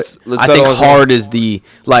 but- so but let's I think settle on- hard is the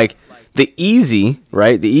easy,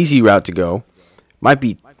 right? The easy route to go might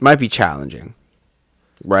be challenging,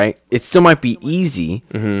 right? It still might be easy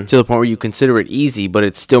to the point where you consider it easy, but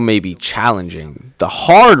it still may be challenging. The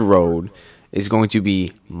hard road is going to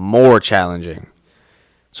be more challenging.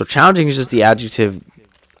 So challenging is just the adjective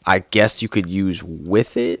I guess you could use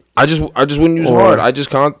with it. I just wouldn't use Or- hard. I just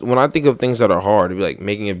can't. When I think of things that are hard, it'd be like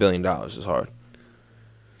making $1 billion is hard.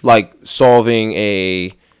 Like solving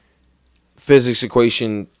a physics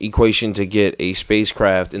equation to get a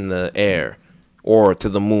spacecraft in the air or to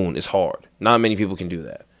the moon is hard. Not many people can do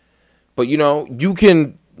that. But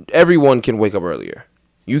everyone can wake up earlier.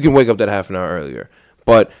 You can wake up that half an hour earlier.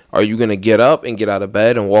 But are you going to get up and get out of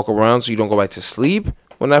bed and walk around so you don't go back to sleep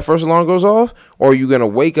when that first alarm goes off? Or are you going to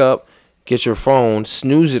wake up, get your phone,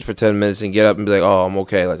 snooze it for 10 minutes and get up and be like, oh, I'm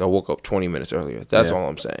okay. Like I woke up 20 minutes earlier. That's Yeah. all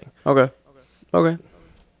I'm saying. Okay.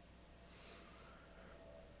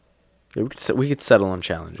 Yeah, we could settle on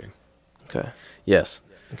challenging. Okay. Yes.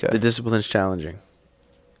 Okay. The discipline's challenging.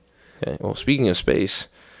 Okay. Well, speaking of space,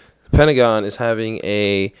 the Pentagon is having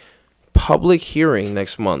a public hearing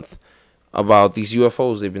next month about these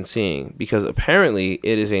UFOs they've been seeing because apparently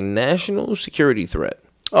it is a national security threat.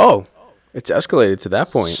 Oh, it's escalated to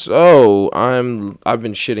that point. So I've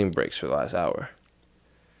been shitting bricks for the last hour.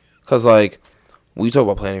 Cause like we talk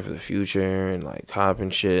about planning for the future and like cop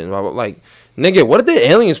and shit and blah, blah, like nigga, what if the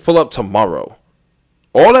aliens pull up tomorrow?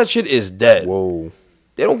 All that shit is dead. Whoa.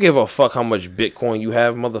 They don't give a fuck how much Bitcoin you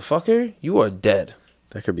have, motherfucker. You are dead.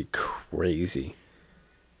 That could be crazy.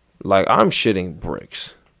 Like I'm shitting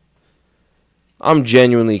bricks. I'm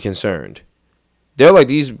genuinely concerned. They're like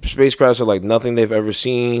these spacecrafts are like nothing they've ever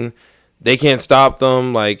seen. They can't stop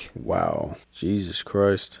them. Like Wow. Jesus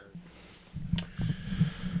Christ.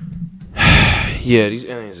 yeah, these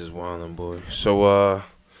aliens is wildin', boy. So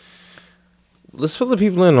let's fill the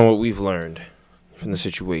people in on what we've learned from the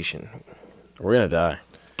situation. We're going to die.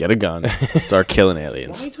 Get a gun. Start killing Why are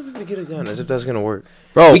aliens. you telling me to get a gun as if that's gonna work?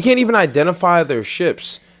 Bro, We can't even identify their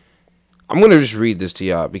ships. I'm gonna just read this to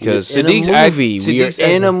y'all because in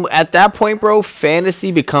a movie. At that point, bro,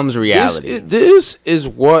 fantasy becomes reality. This is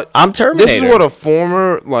what I'm Terminator. This is what a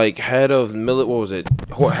former like head of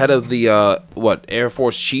head of the Air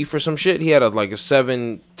Force chief or some shit. He had a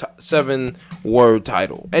seven word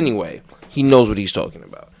title. Anyway, he knows what he's talking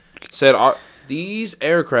about. Said these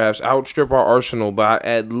aircrafts outstrip our arsenal by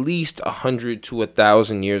at least 100 to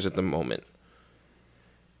 1,000 years at the moment.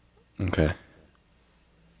 Okay.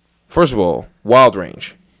 First of all, wild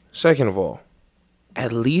range. Second of all,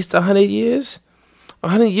 at least 100 years?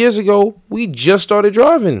 100 years ago, we just started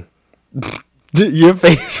driving. Your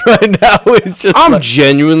face right now is just I'm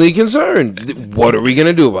genuinely concerned. What are we going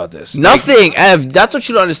to do about this? nothing. Ev, that's what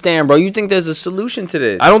you don't understand, bro. You think there's a solution to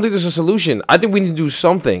this? I don't think there's a solution. I think we need to do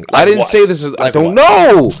something. I didn't what? say this is... I Like don't what?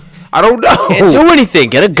 know. I don't know. Can't do anything.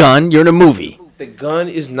 Get a gun. You're in a movie. The gun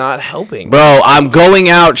is not helping. Bro, I'm going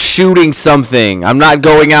out shooting something. I'm not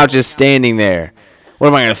going out just standing there. What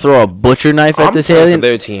am I going to throw a butcher knife at I'm this playing for alien?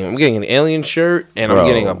 their team. I'm getting an alien shirt, and I'm Bro.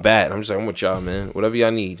 getting a bat. I'm just like, I'm with y'all, man. Whatever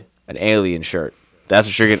y'all need. An alien shirt. That's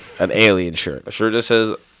what you're getting. An alien shirt. A shirt that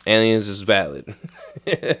says aliens is valid.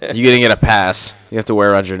 You're going to get a pass. You have to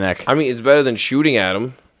wear around your neck. I mean, it's better than shooting at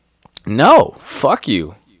them. No. Fuck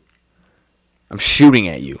you. I'm shooting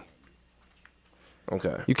at you.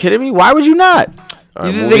 Okay. You kidding me? Why would you not? All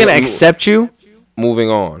You right, think they're going to accept you? Moving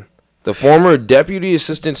on. The former Deputy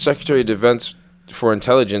Assistant Secretary of Defense for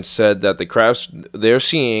Intelligence said that the crafts they're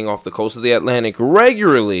seeing off the coast of the Atlantic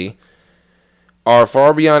regularly are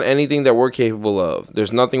far beyond anything that we're capable of.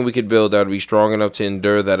 There's nothing we could build that would be strong enough to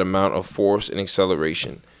endure that amount of force and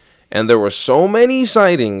acceleration. And there were so many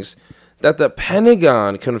sightings that the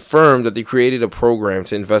Pentagon confirmed that they created a program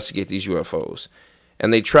to investigate these UFOs.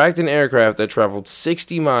 And they tracked an aircraft that traveled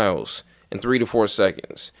 60 miles in 3 to 4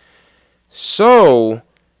 seconds. So,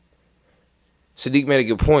 Sadiq made a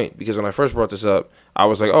good point, because when I first brought this up, I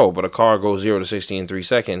was like, oh, but a car goes 0 to 60 in 3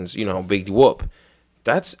 seconds, big whoop.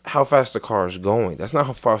 That's how fast the car is going. That's not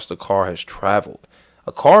how fast the car has traveled.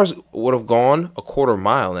 A car would have gone a quarter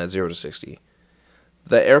mile in that 0 to 60.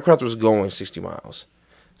 The aircraft was going 60 miles.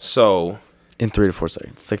 So, In 3 to 4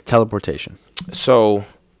 seconds. It's like teleportation. So,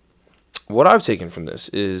 what I've taken from this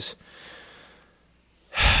is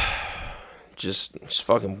just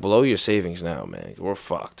fucking blow your savings now, man. We're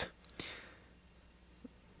fucked.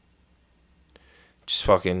 Just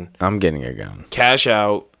fucking I'm getting a gun. cash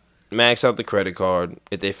out max out the credit card.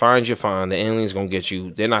 If they find you, fine. The alien's gonna get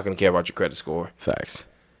you. They're not gonna care about your credit score. Facts.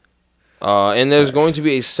 And there's going to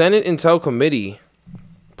be a Senate Intel Committee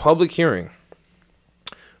public hearing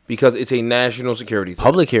because it's a national security threat.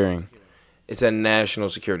 Public hearing. It's a national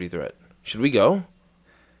security threat. Should we go?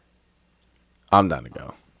 I'm down to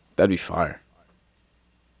go. That'd be fire.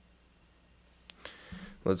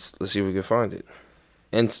 Let's see if we can find it.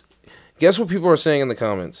 And guess what people are saying in the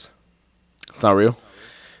comments? It's not real?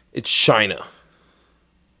 It's China.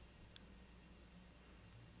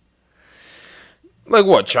 Like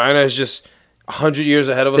what? China is just 100 years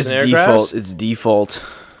ahead of us in aircraft? It's default.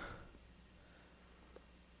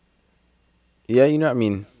 Yeah, you know, I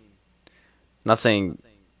mean, not saying...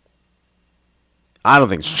 I don't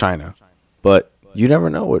think it's China. But you never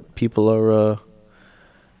know what people are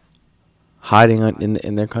hiding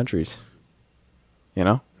in their countries. You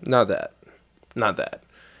know? Not that.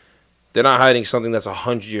 They're not hiding something that's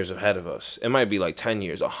 100 years ahead of us. It might be like 10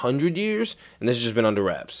 years. 100 years? And this has just been under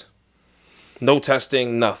wraps. No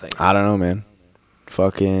testing, nothing. I don't know, man.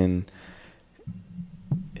 Fucking...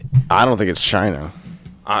 I don't think it's China.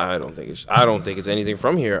 I don't think it's anything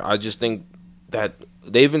from here. I just think that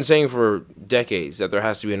they've been saying for decades that there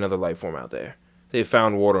has to be another life form out there. They've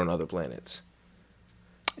found water on other planets.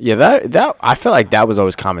 Yeah, that I feel like that was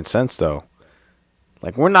always common sense, though.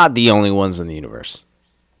 Like, we're not the only ones in the universe.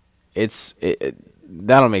 That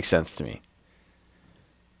don't make sense to me.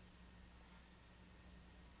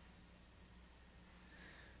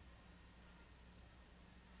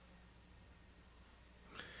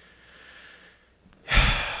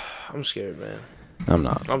 I'm scared, man. I'm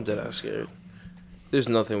not. I'm dead ass scared. There's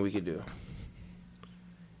nothing we could do.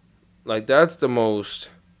 Like, that's the most...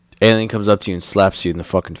 Alien comes up to you and slaps you in the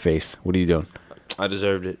fucking face. What are you doing? I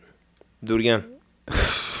deserved it. Do it again.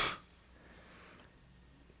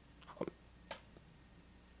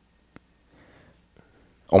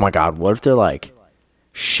 Oh my god, what if they're like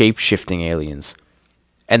shape-shifting aliens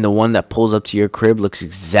and the one that pulls up to your crib looks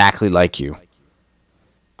exactly like you?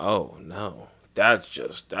 Oh, no.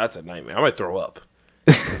 That's a nightmare. I might throw up.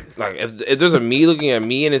 Like, if there's a me looking at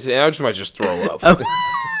me and I might just throw up. I'm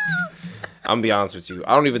gonna be honest with you.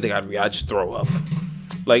 I don't even think I'd just throw up.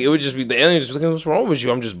 Like, it would just be the alien just looking, what's wrong with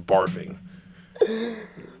you? I'm just barfing.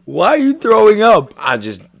 Why are you throwing up?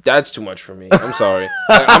 That's too much for me. I'm sorry.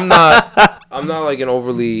 Like, I'm not like an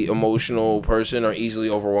overly emotional person or easily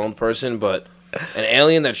overwhelmed person, but an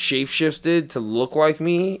alien that shapeshifted to look like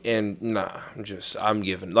me, and nah, I'm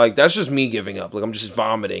giving. Like, that's just me giving up. Like, I'm just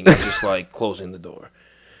vomiting and just like closing the door.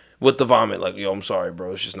 With the vomit, like, yo, I'm sorry,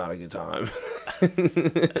 bro. It's just not a good time.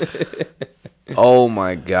 Oh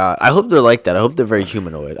my god. I hope they're like that. I hope they're very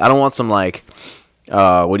humanoid. I don't want some like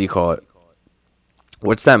what do you call it?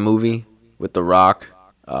 What's that movie with The Rock?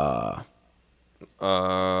 Los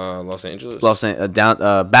Angeles.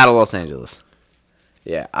 Battle Los Angeles.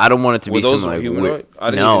 Yeah, I don't want it to be those some like humanoid?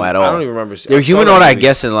 at all. I don't even remember. They're humanoid, I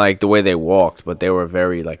guess, in like the way they walked, but they were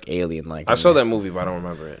very like alien like. I saw that movie, but I don't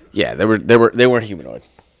remember it. Yeah, they weren't humanoid.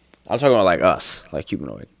 I'm talking about like us, like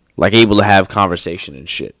humanoid, like able to have conversation and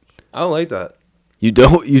shit. I don't like that. You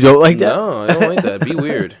don't like that? No, I don't like that. Be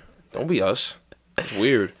weird. Don't be us. It's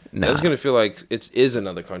weird. Nah. That's gonna feel like it is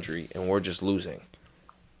another country, and we're just losing.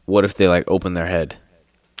 What if they like open their head?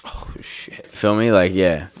 Oh shit! Feel me? Like,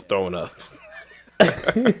 yeah, throwing up.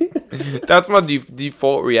 That's my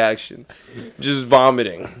default reaction. Just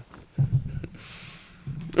vomiting.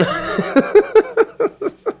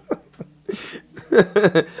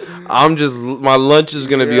 My lunch is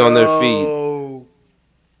gonna be on their feet.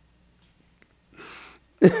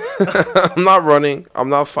 I'm not running. I'm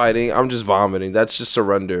not fighting. I'm just vomiting. That's just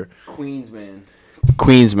surrender.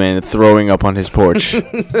 Queensman throwing up on his porch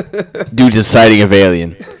due to sighting of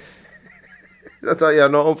alien. That's how y'all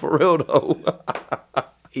know I'm for real, though.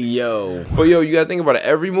 Yo. But, yo, you got to think about it.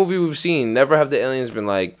 Every movie we've seen, never have the aliens been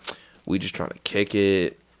like, we just trying to kick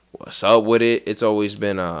it. What's up with it? It's always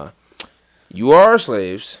been, you are our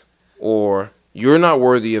slaves, or you're not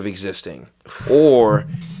worthy of existing, or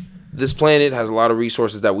this planet has a lot of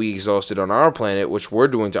resources that we exhausted on our planet, which we're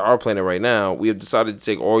doing to our planet right now. We have decided to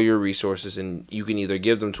take all your resources, and you can either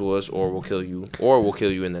give them to us, or we'll kill you,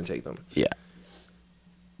 and then take them. Yeah.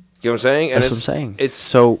 You know what I'm saying? And That's what I'm saying. It's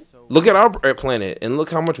so. Look at our planet and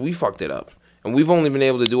look how much we fucked it up. And we've only been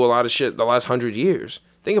able to do a lot of shit the last 100 years.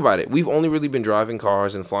 Think about it. We've only really been driving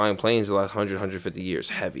cars and flying planes the last 100, 150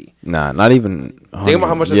 years. Heavy. Nah, not even 100. Think about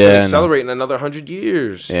how much that's going to accelerate in another 100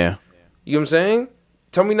 years. Yeah. You know what I'm saying?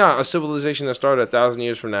 Tell me not a civilization that started 1,000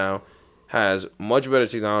 years from now has much better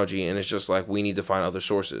technology, and it's just like we need to find other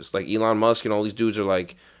sources. Like Elon Musk and all these dudes are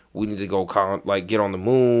like, we need to go get on the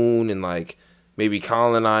moon and like maybe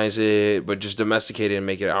colonize it, but just domesticate it and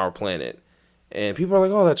make it our planet. And people are like,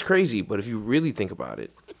 oh, that's crazy. But if you really think about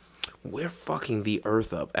it, we're fucking the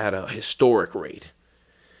Earth up at a historic rate.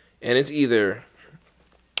 And it's either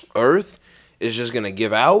Earth is just going to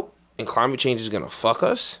give out and climate change is going to fuck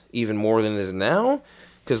us even more than it is now.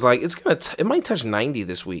 Because, like, it might touch 90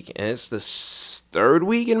 this week. And it's the third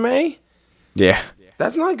week in May. Yeah.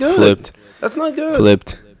 That's not good. Flipped. That's not good.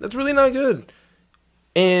 Flipped. That's really not good.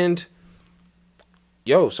 And,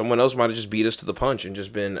 someone else might have just beat us to the punch and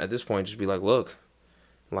just been, at this point, just be like, look,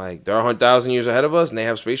 like, there are 100,000 years ahead of us, and they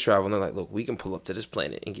have space travel, and they're like, look, we can pull up to this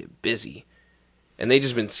planet and get busy. And they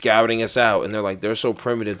just been scouting us out, and they're like, they're so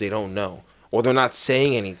primitive, they don't know. Or they're not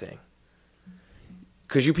saying anything.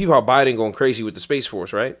 Because you people are Biden going crazy with the Space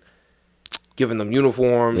Force, right? Giving them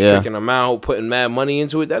uniforms, checking them out, putting mad money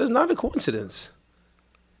into it. That is not a coincidence.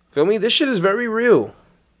 Feel me? This shit is very real.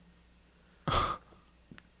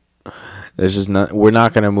 There's just not. We're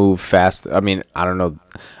not gonna move fast. I mean, I don't know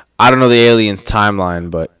the aliens' timeline,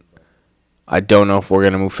 but I don't know if we're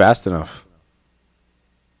gonna move fast enough.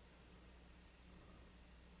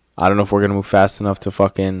 I don't know if we're gonna move fast enough to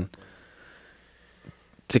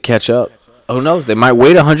catch up. Who knows? They might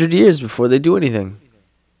wait 100 years before they do anything.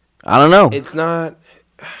 I don't know. It's not.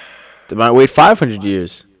 They might wait 500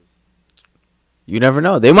 years. You never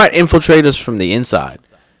know. They might infiltrate us from the inside.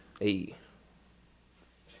 Hey.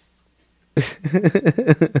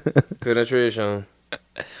 Penetration.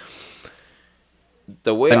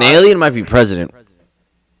 The way An alien might be president.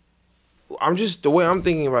 The way I'm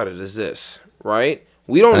thinking about it is this, right?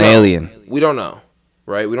 We don't know. An alien. We don't know,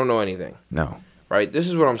 right? We don't know anything. No. Right? This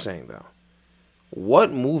is what I'm saying, though.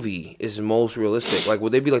 What movie is most realistic? Like,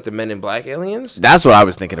 would they be like the Men in Black aliens? That's what I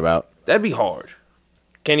was thinking about. That'd be hard.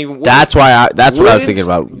 Can't even. That's what I was thinking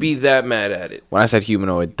about. Be that mad at it. When I said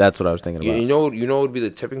humanoid, that's what I was thinking about. You know what would be the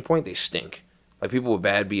tipping point? They stink. Like, people with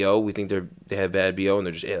bad BO, we think they have bad BO and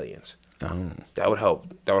they're just aliens. Oh. That would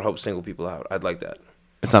help. That would help single people out. I'd like that.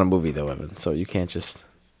 It's not a movie though, Evan. So you can't just.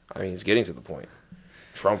 I mean, it's getting to the point.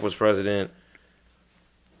 Trump was president.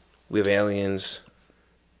 We have aliens.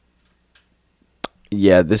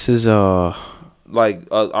 Yeah, this is like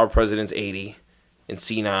our president's 80 and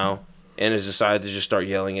senile and has decided to just start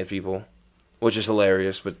yelling at people, which is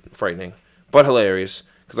hilarious but frightening, but hilarious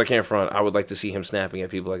because I can't front. I would like to see him snapping at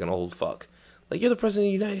people like an old fuck. Like, you're the president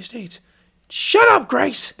of the United States. Shut up,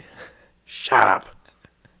 Grace. Shut up.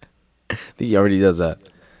 I think he already does that.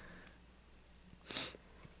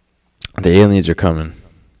 The aliens are coming.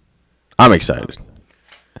 I'm excited.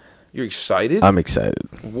 You're excited? I'm excited.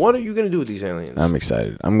 What are you going to do with these aliens? I'm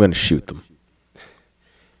excited. I'm going to shoot them.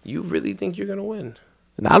 You really think you're going to win?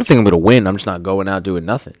 I don't think I'm going to win. I'm just not going out doing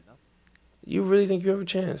nothing. You really think you have a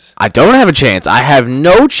chance? I don't have a chance. I have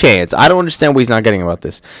no chance. I don't understand what he's not getting about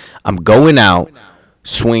this. I'm going out,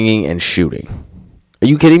 swinging, and shooting. Are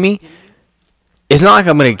you kidding me? It's not like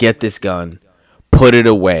I'm going to get this gun, put it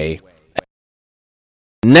away.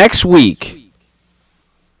 Next week,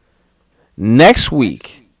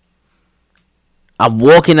 I'm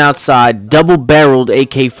walking outside, double-barreled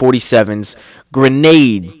AK-47s,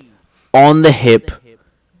 grenade on the hip,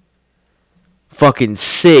 fucking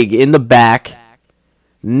SIG in the back,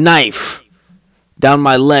 knife down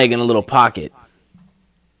my leg in a little pocket.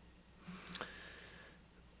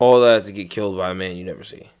 All that to get killed by a man you never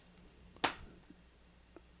see.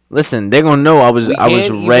 Listen, they're gonna know I was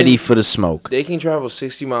ready for the smoke. They can travel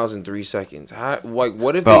 60 miles in 3 seconds.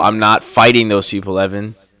 What if? Bro, I'm not fighting those people,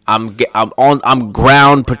 Evan. I'm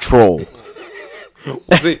ground patrol.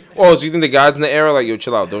 So you think the guys in the air are like, yo,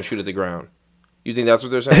 chill out, don't shoot at the ground? You think that's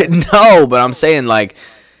what they're saying? No, but I'm saying, like,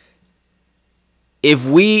 if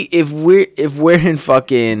we're in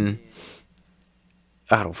fucking,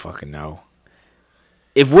 I don't fucking know.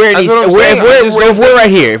 If we're in if we're right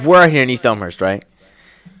here in East Elmhurst, right?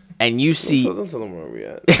 And you see, don't tell them where we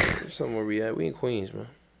at. Tell them where we at. We in Queens, man.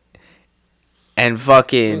 And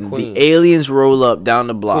fucking the aliens roll up down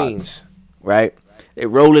the block, Queens, right? They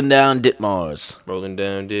rolling down Ditmars,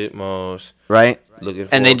 right? Looking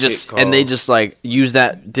for they just like use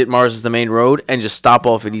that Ditmars as the main road and just stop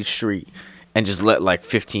off at each street and just let like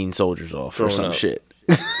 15 soldiers off or some shit.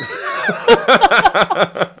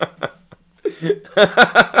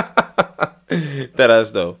 That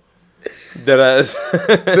ass though. That ass.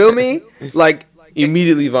 Feel me? Like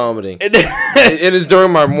immediately vomiting. It is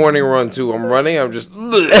during my morning run too. I'm running. I'm just.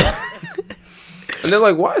 And they're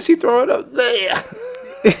like, "Why is he throwing up?"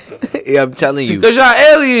 Yeah, I'm telling you. Because y'all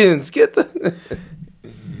aliens. Get the.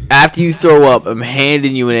 After you throw up, I'm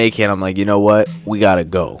handing you an AK. And I'm like, you know what? We gotta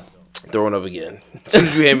go. Throwing up again. As soon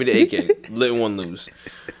as you hand me the AK, letting one loose.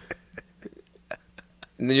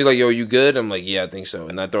 And then you're like, yo, you good? I'm like, yeah, I think so.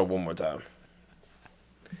 And I throw up one more time.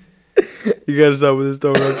 You gotta stop with this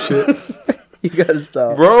throwing up shit. You gotta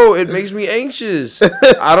stop. Bro, it makes me anxious.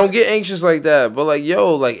 I don't get anxious like that. But like,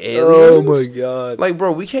 yo, like aliens. Oh my god. Like,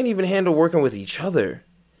 bro, we can't even handle working with each other.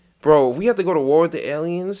 Bro, if we have to go to war with the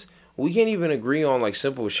aliens, we can't even agree on like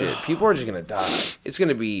simple shit. People are just gonna die. It's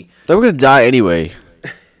gonna be They were gonna die anyway.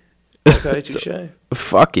 okay, touche.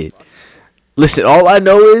 Fuck it. Listen, all I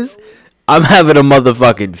know is I'm having a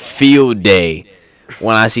motherfucking field day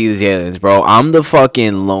when I see these aliens, bro. I'm the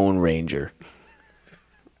fucking Lone Ranger.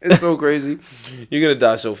 It's so crazy. You're gonna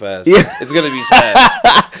die so fast. Yeah. It's gonna be sad.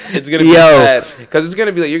 It's gonna be sad because it's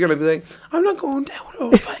gonna be like you're gonna be like, I'm not going down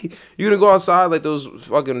with a fight. You're gonna go outside like those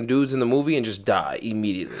fucking dudes in the movie and just die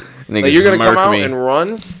immediately. Like you're gonna come out and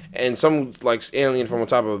run, and some like alien from on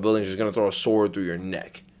top of a building is just gonna throw a sword through your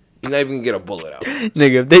neck. You're not even gonna get a bullet out.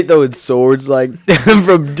 Nigga, if they throwing swords like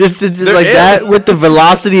from distances They're like that aliens. with the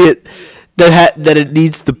velocity that it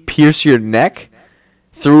needs to pierce your neck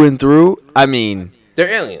through and through, I mean, They're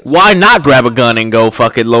aliens. why not grab a gun and go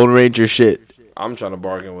fucking Lone Ranger shit? I'm trying to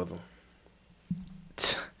bargain with them.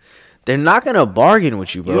 They're not gonna bargain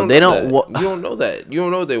with you, bro. You They don't. don't. You don't know that. You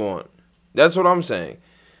don't know what they want. That's what I'm saying.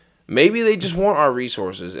 Maybe they just want our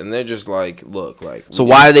resources, and they're just like, look, like. So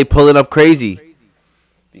why are they pulling up crazy?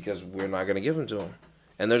 Because we're not gonna give them to them,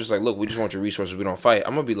 and they're just like, look, we just want your resources. We don't fight.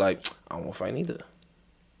 I'm gonna be like, I don't want to fight either.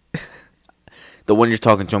 The one you're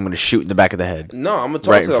talking to, I'm gonna shoot in the back of the head. No, I'm gonna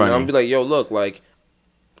talk Right to in them, front and of I'm gonna be like, yo, look, like,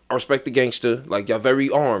 I respect the gangster. Like, y'all very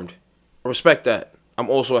armed. I respect that. I'm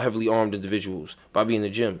also a heavily armed individuals by being in the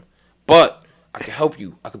gym, but I can help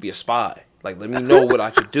you. I could be a spy. Like, let me know what I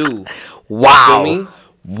could do. Wow. Feel me?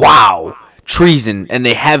 Wow. Treason, and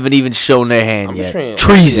they haven't even shown their hand I'm yet. betraying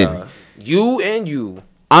Treason. you and you.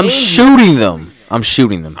 I'm and you. shooting them. I'm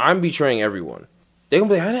shooting them. I'm betraying everyone. They're gonna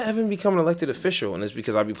be like, how did Evan become an elected official? And it's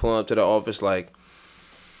because I be pulling up to the office like,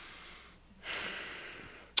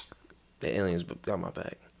 the aliens got my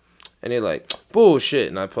back. And they're like, bullshit.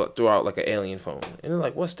 And I throw out like an alien phone. And they're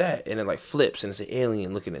like, what's that? And it like flips and it's an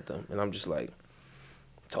alien looking at them. And I'm just like,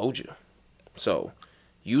 told you. So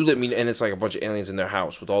you let me, and it's like a bunch of aliens in their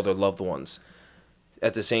house with all their loved ones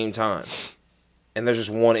at the same time. And there's just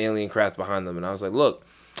one alien craft behind them. And I was like, look,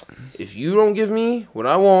 if you don't give me what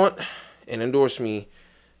I want and endorse me,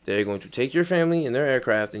 they're going to take your family in their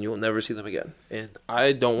aircraft and you'll never see them again. And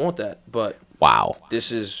I don't want that. But Wow.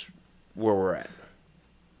 this is where we're at.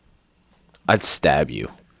 I'd stab you.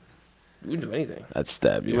 You wouldn't do anything. I'd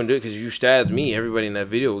stab You you. wouldn't do it because you stabbed me. Everybody in that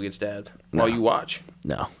video will get stabbed while you watch.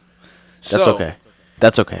 No. That's So, okay.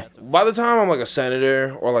 That's okay. By the time I'm like a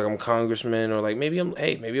senator or like I'm a congressman or like maybe I'm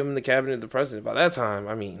in the cabinet of the president. By that time,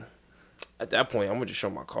 I mean, at that point, I'm gonna just show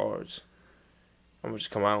my cards. I'm gonna just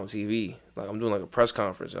come out on TV. Like I'm doing like a press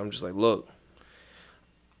conference. I'm just like, look,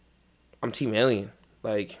 I'm Team Alien.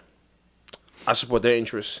 Like, I support their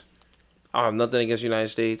interests. I have nothing against the United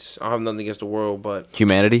States. I have nothing against the world, but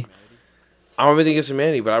Humanity? I don't have anything against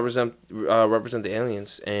humanity. But I represent the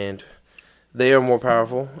aliens, and they are more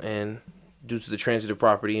powerful. And due to the transitive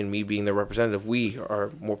property and me being their representative, we are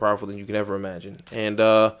more powerful than you can ever imagine. And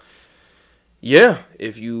yeah,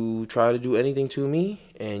 if you try to do anything to me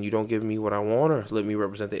and you don't give me what I want or let me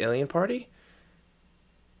represent the alien party,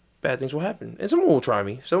 bad things will happen. And someone will try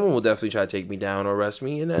me. Someone will definitely try to take me down or arrest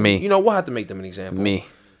me. And then, Me. you know, we'll have to make them an example. Me.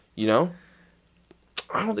 You know?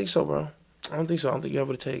 I don't think so, bro. I don't think so. I don't think you have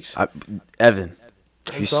what it takes. Evan,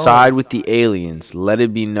 if you side with the aliens, let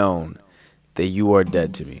it be known that you are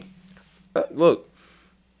dead to me. Look,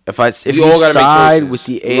 If we you all gotta side make choices. with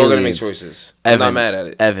the We all gotta make aliens, choices. I'm Evan, not mad at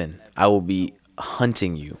it. Evan, I will be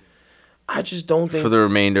hunting you I just don't think for the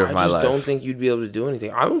remainder of my life. I just don't think you'd be able to do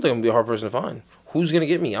anything. I don't think I'm gonna be a hard person to find. Who's gonna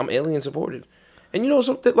get me? I'm alien supported, and you know,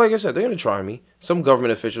 like I said, they're gonna try me. Some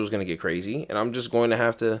government official is gonna get crazy, and I'm just going to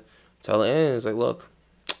have to tell the aliens, like, look,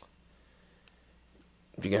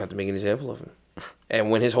 you're gonna have to make an example of him. And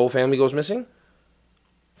when his whole family goes missing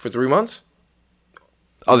for 3 months,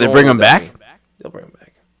 Oh, they no bring one him will doubt back? me. They'll bring him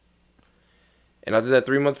back. And after that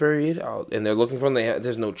 3 month period, and they're looking for him,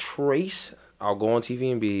 there's no trace. I'll go on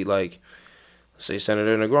TV and be like, say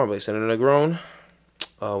Senator Negron, like Senator Negron,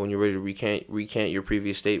 when you're ready to recant your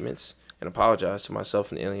previous statements and apologize to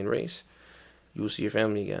myself and the alien race, you will see your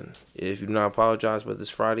family again. If you do not apologize by this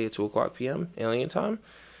Friday at 2:00 p.m. alien time,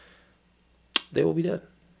 they will be dead.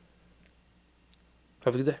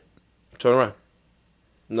 Have a good day. Turn around.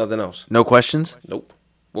 Nothing else. No questions? Nope.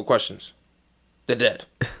 What questions? They're dead.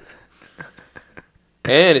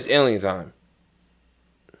 And it's alien time.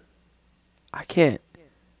 I can't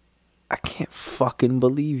fucking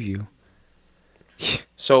believe you.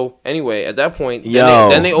 So anyway, at that point, Yo.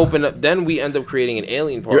 then they open up. Then we end up creating an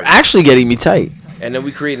alien party, You're actually getting me tight. and then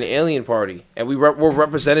we create an alien party, and we're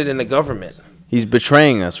represented in the government. He's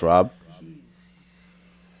betraying us, Rob.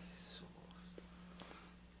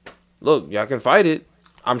 Look, y'all can fight it.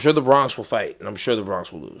 I'm sure the Bronx will fight, and I'm sure the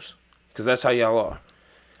Bronx will lose, because that's how y'all are.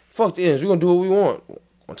 Fuck the ends. We're gonna do what we want.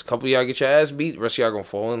 Once a couple of y'all get your ass beat, the rest of y'all gonna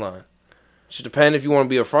fall in line. Should depend if you want to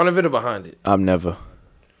be in front of it or behind it.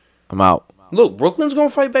 I'm out. Look, Brooklyn's gonna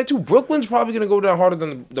fight back too. Brooklyn's probably gonna go down harder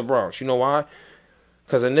than the Bronx. You know why?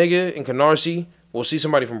 Because a nigga in Canarsie will see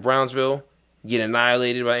somebody from Brownsville get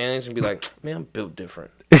annihilated by aliens and be like, man, I'm built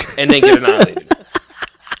different. And then get annihilated.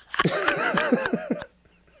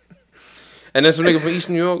 And then some nigga from East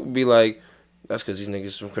New York will be like, that's because these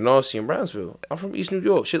niggas from Canarsie and Brownsville. I'm from East New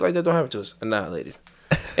York. Shit like that don't happen to us. Annihilated.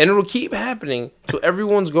 And it'll keep happening till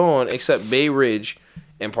everyone's gone except Bay Ridge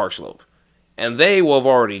and Park Slope. And they will have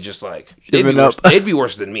already just like, they'd be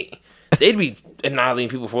worse than me. They'd be annihilating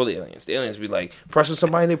people for the aliens. The aliens be like pressing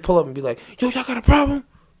somebody and they pull up and be like, yo, y'all got a problem?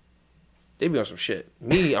 They'd be on some shit.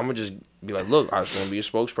 Me, I'm going to just be like, look, I just want to be a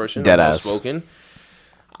spokesperson. Dead I'm ass. Spoken.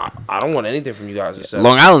 I don't want anything from you guys except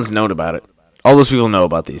Long Island's known about it. All those people know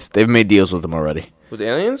about these. They've made deals with them already. with the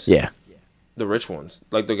aliens. Yeah. The rich ones,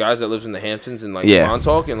 like the guys that lives in the Hamptons and like Yeah.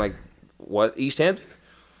 Montauk and like what East Hampton.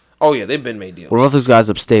 Oh yeah, they've been made deals. What about those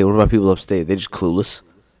guys upstate? What about people upstate? They just clueless.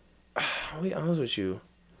 I'll be honest with you.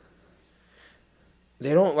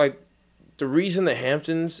 They don't like the reason the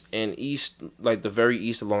Hamptons and East, like the very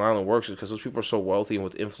east of Long Island, works is because those people are so wealthy and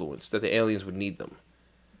with influence that the aliens would need them.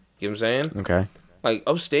 You know what I'm saying? Okay. Like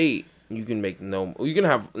upstate, you can make you can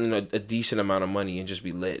have a decent amount of money and just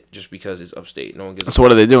be lit just because it's upstate. No one gives. So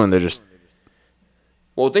what are they doing? They're just.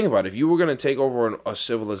 Well, think about it. If you were gonna take over a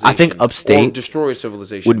civilization, I think upstate or destroy a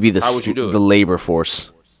civilization, Would be how would you do it? the labor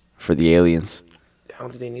force for the aliens. I don't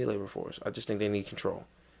think they need labor force. I just think they need control.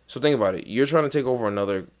 So think about it. You're trying to take over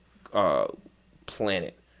another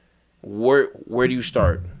planet. Where do you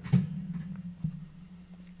start?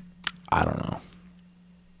 I don't know.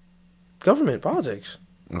 Government, politics.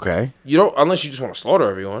 Okay. You don't unless you just want to slaughter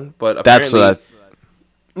everyone. But That's apparently,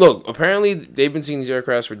 what. look. Apparently, they've been seeing these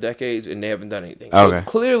aircrafts for decades and they haven't done anything. Okay. So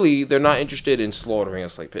clearly, they're not interested in slaughtering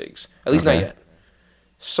us like pigs. At least not Okay. yet.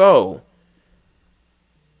 So,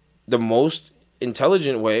 the most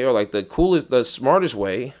intelligent way, or like the coolest, the smartest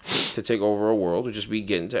way to take over a world would just be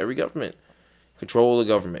get into every government, control the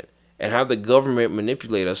government, and have the government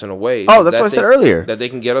manipulate us in a way. Oh, that's what I said earlier. That they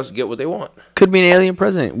can get what they want. Could be an alien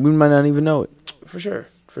president. We might not even know it. For sure.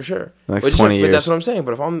 Like But 20 But years. that's what I'm saying.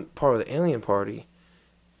 But if I'm part of the alien party,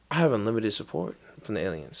 I have unlimited support from the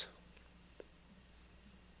aliens.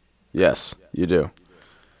 Yes, you do.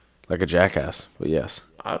 Like a jackass, but yes.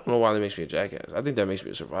 I don't know why that makes me a jackass. I think that makes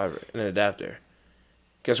me a survivor and an adapter.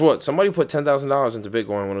 Guess what? Somebody put $10,000 into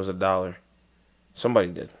Bitcoin when it was $1. Somebody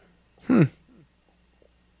did.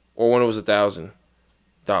 Or when it was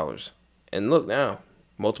 $1,000. And look now,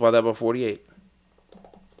 multiply that by 48.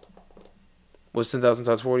 What's 10,000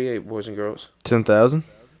 times 48, boys and girls? 10,000?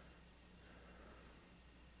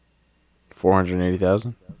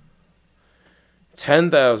 480,000?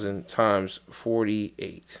 10,000 times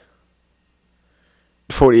 48.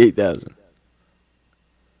 48,000.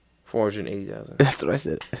 480,000. That's what I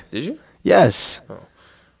said. Did you? Yes. Yeah,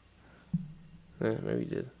 maybe you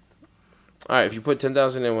did. All right, if you put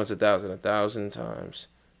 10,000 in, what's 1,000? 1,000 times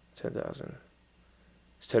 10,000.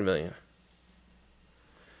 It's 10 million.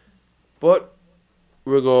 But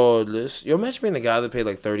regardless, yo, imagine being the guy that paid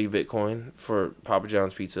like 30 Bitcoin for Papa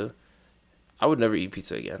John's pizza. I would never eat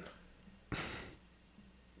pizza again.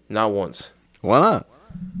 Not once. Why not?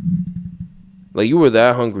 Like, you were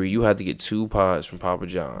that hungry, you had to get 2 pies from Papa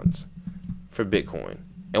John's for Bitcoin.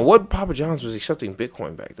 And what Papa John's was accepting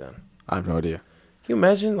Bitcoin back then? I have no idea. Can you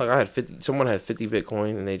imagine? Like, someone had 50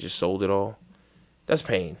 Bitcoin and they just sold it all. That's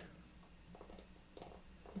pain.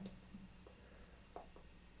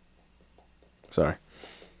 Sorry.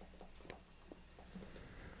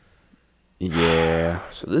 Yeah.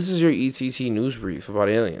 So this is your ETT news brief about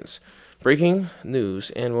aliens. Breaking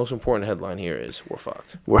news and most important headline here is we're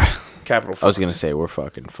fucked. Capital fucked. I was going to say we're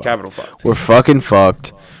fucking fucked. Capital fucked. We're fucking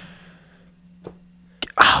fucked.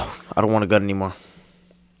 Ow, I don't want a gun anymore.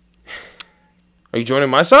 Are you joining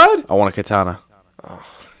my side? I want a katana. Oh.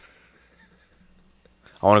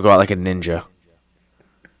 I want to go out like a ninja.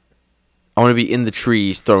 I want to be in the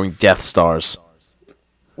trees throwing Death Stars.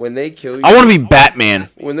 When they kill you, I want to be Batman.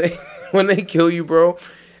 when they kill you, bro,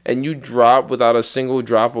 and you drop without a single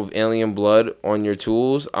drop of alien blood on your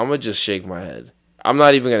tools, I'm gonna just shake my head. I'm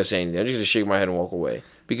not even gonna say anything. I'm just gonna shake my head and walk away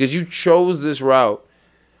because you chose this route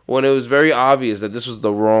when it was very obvious that this was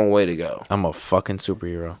the wrong way to go. I'm a fucking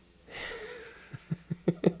superhero.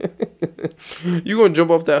 You gonna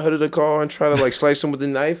jump off that hood of the car and try to like slice them with a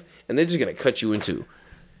knife, and they're just gonna cut you in two.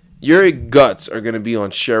 Your guts are gonna be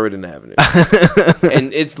on Sheridan Avenue,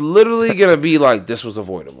 and it's literally gonna be like this was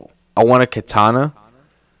avoidable. I want a katana.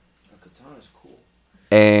 A katana's cool.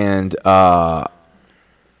 And a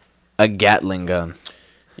Gatling gun.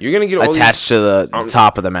 You're gonna get all attached to the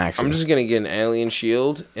top of the maxi. I'm just gonna get an alien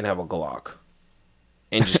shield and have a Glock,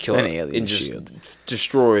 and just kill An it, alien and just shield.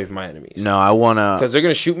 destroy my enemies. No, I wanna. Because they're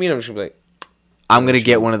gonna shoot me, and I'm just gonna be like, I'm gonna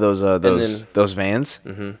get one of those vans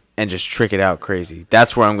and just trick it out crazy.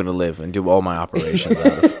 That's where I'm gonna live and do all my operations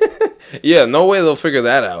out of. yeah, no way they'll figure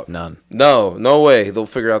that out. None. No way they'll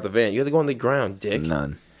figure out the van. You have to go on the ground, dick.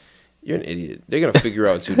 None. You're an idiot. They're gonna figure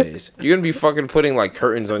out in 2 days. You're gonna be fucking putting like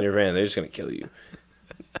curtains on your van. They're just gonna kill you.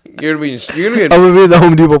 You're gonna be I'm gonna be in the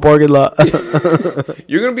Home Depot parking lot.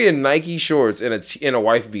 You're gonna be in Nike shorts and a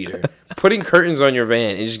wife beater, putting curtains on your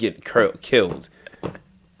van and just get killed.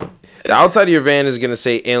 The outside of your van is gonna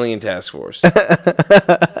say Alien Task Force,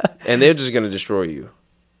 and they're just gonna destroy you.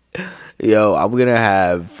 Yo, I'm gonna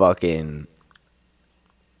have fucking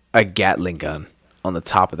a Gatling gun on the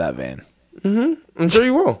top of that van. I'm sure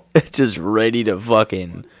you will. Just ready to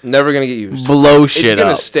fucking Never gonna get used. blow shit It's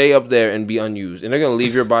gonna up. stay up there and be unused, and they're gonna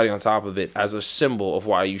leave your body on top of it as a symbol of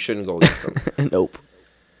why you shouldn't go against them. Nope.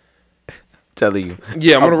 Telling you.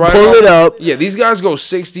 Yeah, I'm gonna ride pull it up. Yeah, these guys go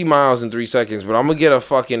 60 miles in 3 seconds, but I'm gonna get a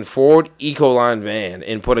fucking Ford Ecoline van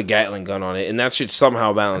and put a Gatling gun on it, and that should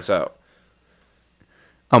somehow balance out.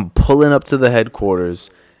 I'm pulling up to the headquarters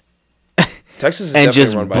Texas is and definitely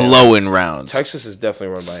just run by blowing aliens. rounds. Texas is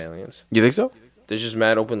definitely run by aliens. You think so? There's just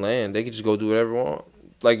mad open land. They can just go do whatever they want.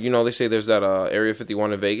 Like, you know, they say there's that Area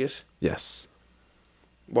 51 in Vegas. Yes.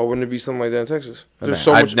 Why wouldn't it be something like that in Texas? There's Okay.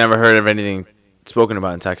 so I've much. never heard of anything spoken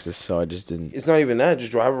about in Texas, so I just didn't. It's not even that.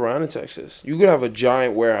 Just drive around in Texas. You could have a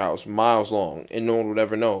giant warehouse miles long, and no one would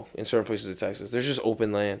ever know in certain places of Texas. There's just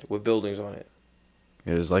open land with buildings on it.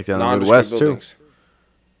 It was like that in the Non-industry Midwest too. buildings.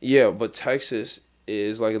 Yeah, but Texas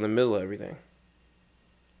is like in the middle of everything.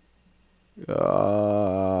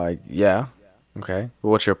 Yeah. Okay. But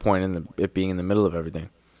what's your point in it being in the middle of everything?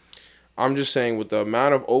 I'm just saying with the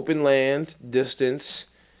amount of open land, distance,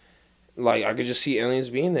 like I could just see aliens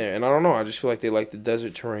being there. And I don't know, I just feel like they like the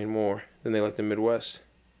desert terrain more than they like the Midwest.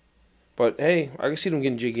 But hey, I can see them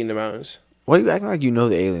getting jiggy in the mountains. Why are you acting like you know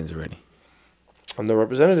the aliens already? I'm the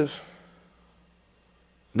representative.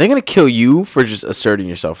 They're gonna kill you for just asserting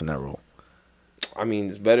yourself in that role. I mean,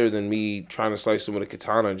 it's better than me trying to slice them with a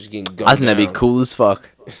katana and just getting gunned I think that'd be down. cool as fuck.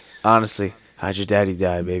 Honestly, how'd your daddy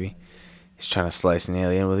die, baby? He's trying to slice an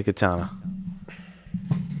alien with a katana.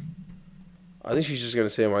 I think she's just gonna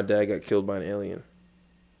say my dad got killed by an alien.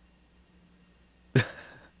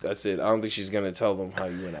 That's it. I don't think she's gonna tell them how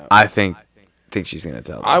you went out. I think she's gonna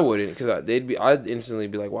tell them. I wouldn't, because I'd instantly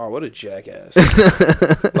be like, wow, what a jackass.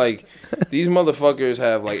 Like, these motherfuckers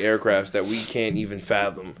have, like, aircrafts that we can't even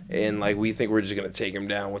fathom. And, like, we think we're just going to take them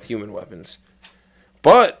down with human weapons.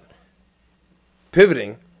 But,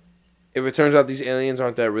 pivoting, if it turns out these aliens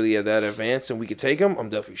aren't that really that advanced and we could take them, I'm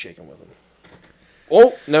definitely shaking with them.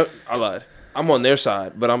 Oh, no, I lied. I'm on their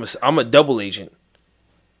side, but I'm a double agent.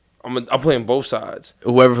 I'm playing both sides.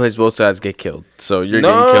 Whoever plays both sides get killed. So you're No,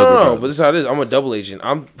 getting killed regardless. but this is how it is. I'm a double agent.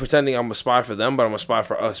 I'm pretending I'm a spy for them, but I'm a spy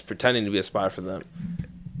for us, pretending to be a spy for them.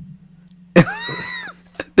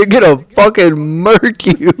 They're gonna fucking murk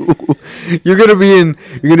you. You're gonna be in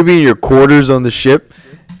your quarters on the ship,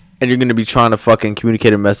 and you're gonna be trying to fucking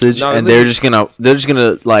communicate a message, No, and they- they're just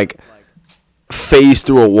gonna like phase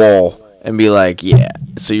through a wall and be like, "Yeah,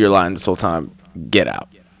 so you're lying this whole time. Get out,"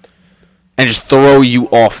 and just throw you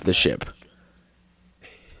off the ship.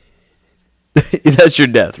 That's your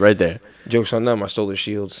death right there. Joke's on them. I stole their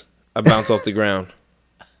shields. I bounced off the ground.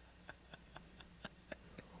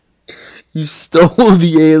 You stole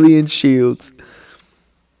the alien shields.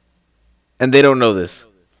 And they don't know this.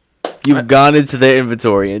 You've gone into their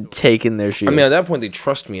inventory and taken their I shields. mean, at that point, they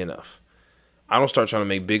trust me enough. I don't start trying to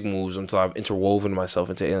make big moves until I've interwoven myself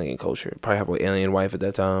into alien culture. Probably have an alien wife at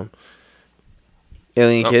that time.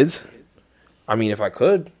 Alien kids? I mean, if I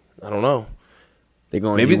could. I don't know. They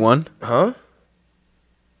going Maybe- D1? Huh?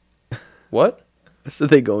 What? I said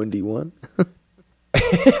they going D1.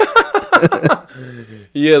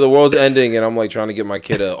 Yeah, the world's ending, and I'm like trying to get my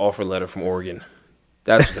kid an offer letter from Oregon.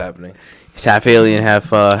 That's what's happening. He's half alien,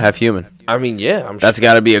 half human. I mean, yeah, I'm. That's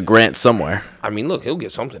got to be a grant somewhere. I mean, look, he'll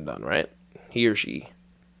get something done, right? He or she.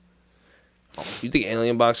 You think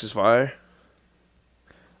Alien Box is fire?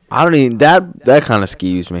 I don't even that kind of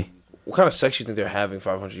skews me. What kind of sex you think they're having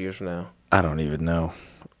 500 years from now? I don't even know.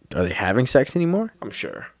 Are they having sex anymore? I'm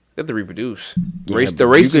sure. They have to reproduce. Yeah, The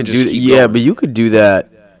race you could just keep yeah, going. but you could do that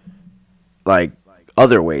like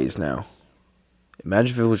other ways now.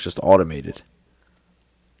 Imagine if it was just automated.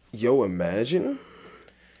 Yo, imagine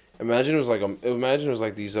it was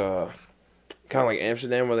like these kind of like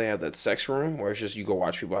Amsterdam where they have that sex room where it's just you go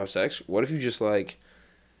watch people have sex. What if you just like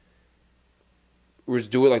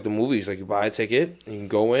do it like the movies, like you buy a ticket and you can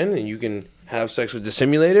go in and you can have sex with the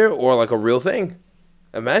simulator or like a real thing.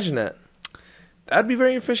 Imagine that. That'd be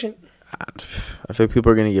very efficient. I think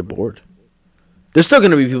people are gonna get bored. There's still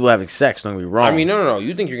gonna be people having sex. Don't get me wrong. I mean, no.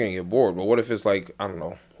 You think you're gonna get bored, but what if it's like I don't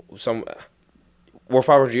know, or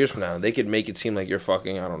 500 years from now, they could make it seem like you're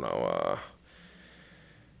fucking I don't know,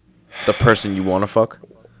 the person you want to fuck.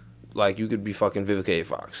 like you could be fucking Vivica A.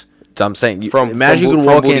 Fox. So I'm saying, From Booty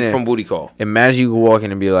Call. Imagine you could walk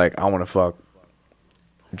in and be like, I want to fuck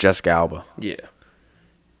Jessica Alba. Yeah,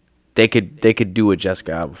 They could do a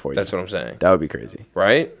Jessica Alba for you. that's what I'm saying. That would be crazy.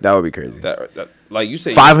 Right? That would be crazy. That like you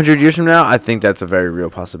say, 500 years from now, I think that's a very real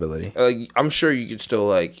possibility. I'm sure you could still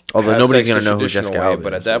like. Although have nobody's sex gonna the know who traditional Jessica way, Alba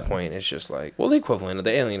but is, at that point, it's just like the equivalent,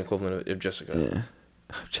 the alien equivalent of Jessica. Yeah.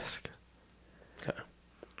 Jessica. Okay.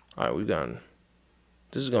 All right, we've gone.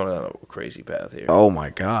 This is going down a crazy path here. Oh my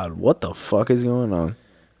God. What the fuck is going on?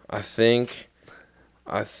 I think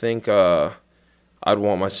I'd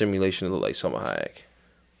want my simulation to look like Selma Hayek.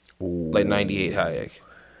 Ooh. Like 98 Hayek.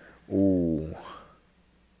 Ooh.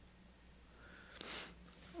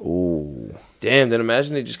 Ooh. Damn, then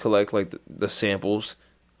imagine they just collect like the samples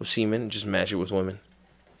of semen and just match it with women.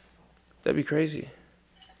 That'd be crazy.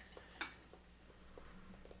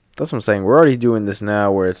 That's what I'm saying. We're already doing this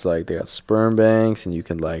now where it's like they got sperm banks and you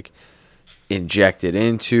can like inject it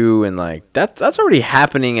into and like that's already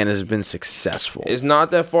happening and has been successful. It's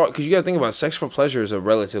not that far because you gotta think about sex for pleasure is a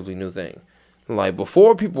relatively new thing. Like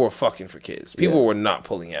before, people were fucking for kids. People were not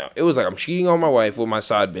pulling out. It was like I'm cheating on my wife with my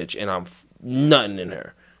side bitch and I'm nutting in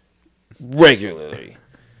her regularly,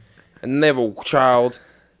 and then they have a child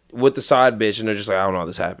with the side bitch and they're just like I don't know how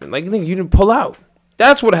this happened. Like you didn't pull out.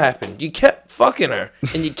 That's what happened. You kept fucking her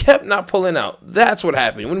and you kept not pulling out. That's what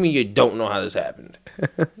happened. What do you mean you don't know how this happened?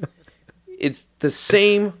 It's the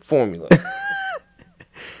same formula.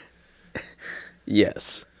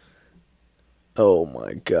 Yes. Oh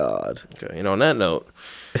my God. Okay, and on that note,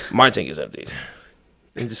 my tank is emptied.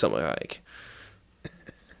 Into something like.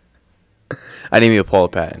 I need me a Paula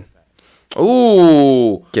Patton.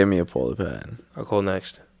 Ooh. Get me a Paula Patton. I'll call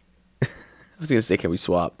next. I was gonna say, can we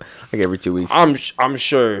swap like every 2 weeks? I'm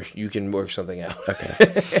sure you can work something out.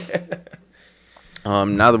 Okay.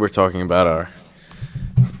 Now that we're talking about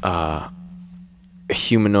our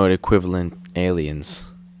humanoid equivalent aliens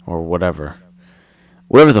or whatever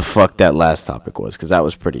the fuck that last topic was, because that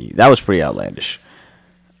was pretty outlandish.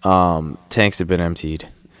 Tanks have been emptied.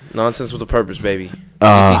 Nonsense with a purpose, baby.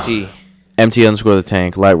 ETT. MT_the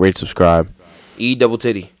tank. Like, rate, subscribe. E double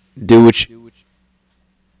titty. Do what you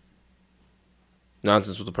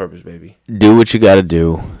Nonsense with a purpose, baby. do what you gotta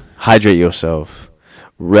do. Hydrate yourself.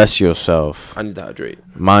 Rest yourself. I need to hydrate.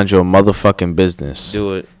 Mind your motherfucking business.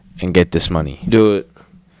 Do it. And get this money. Do it.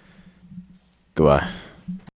 Goodbye.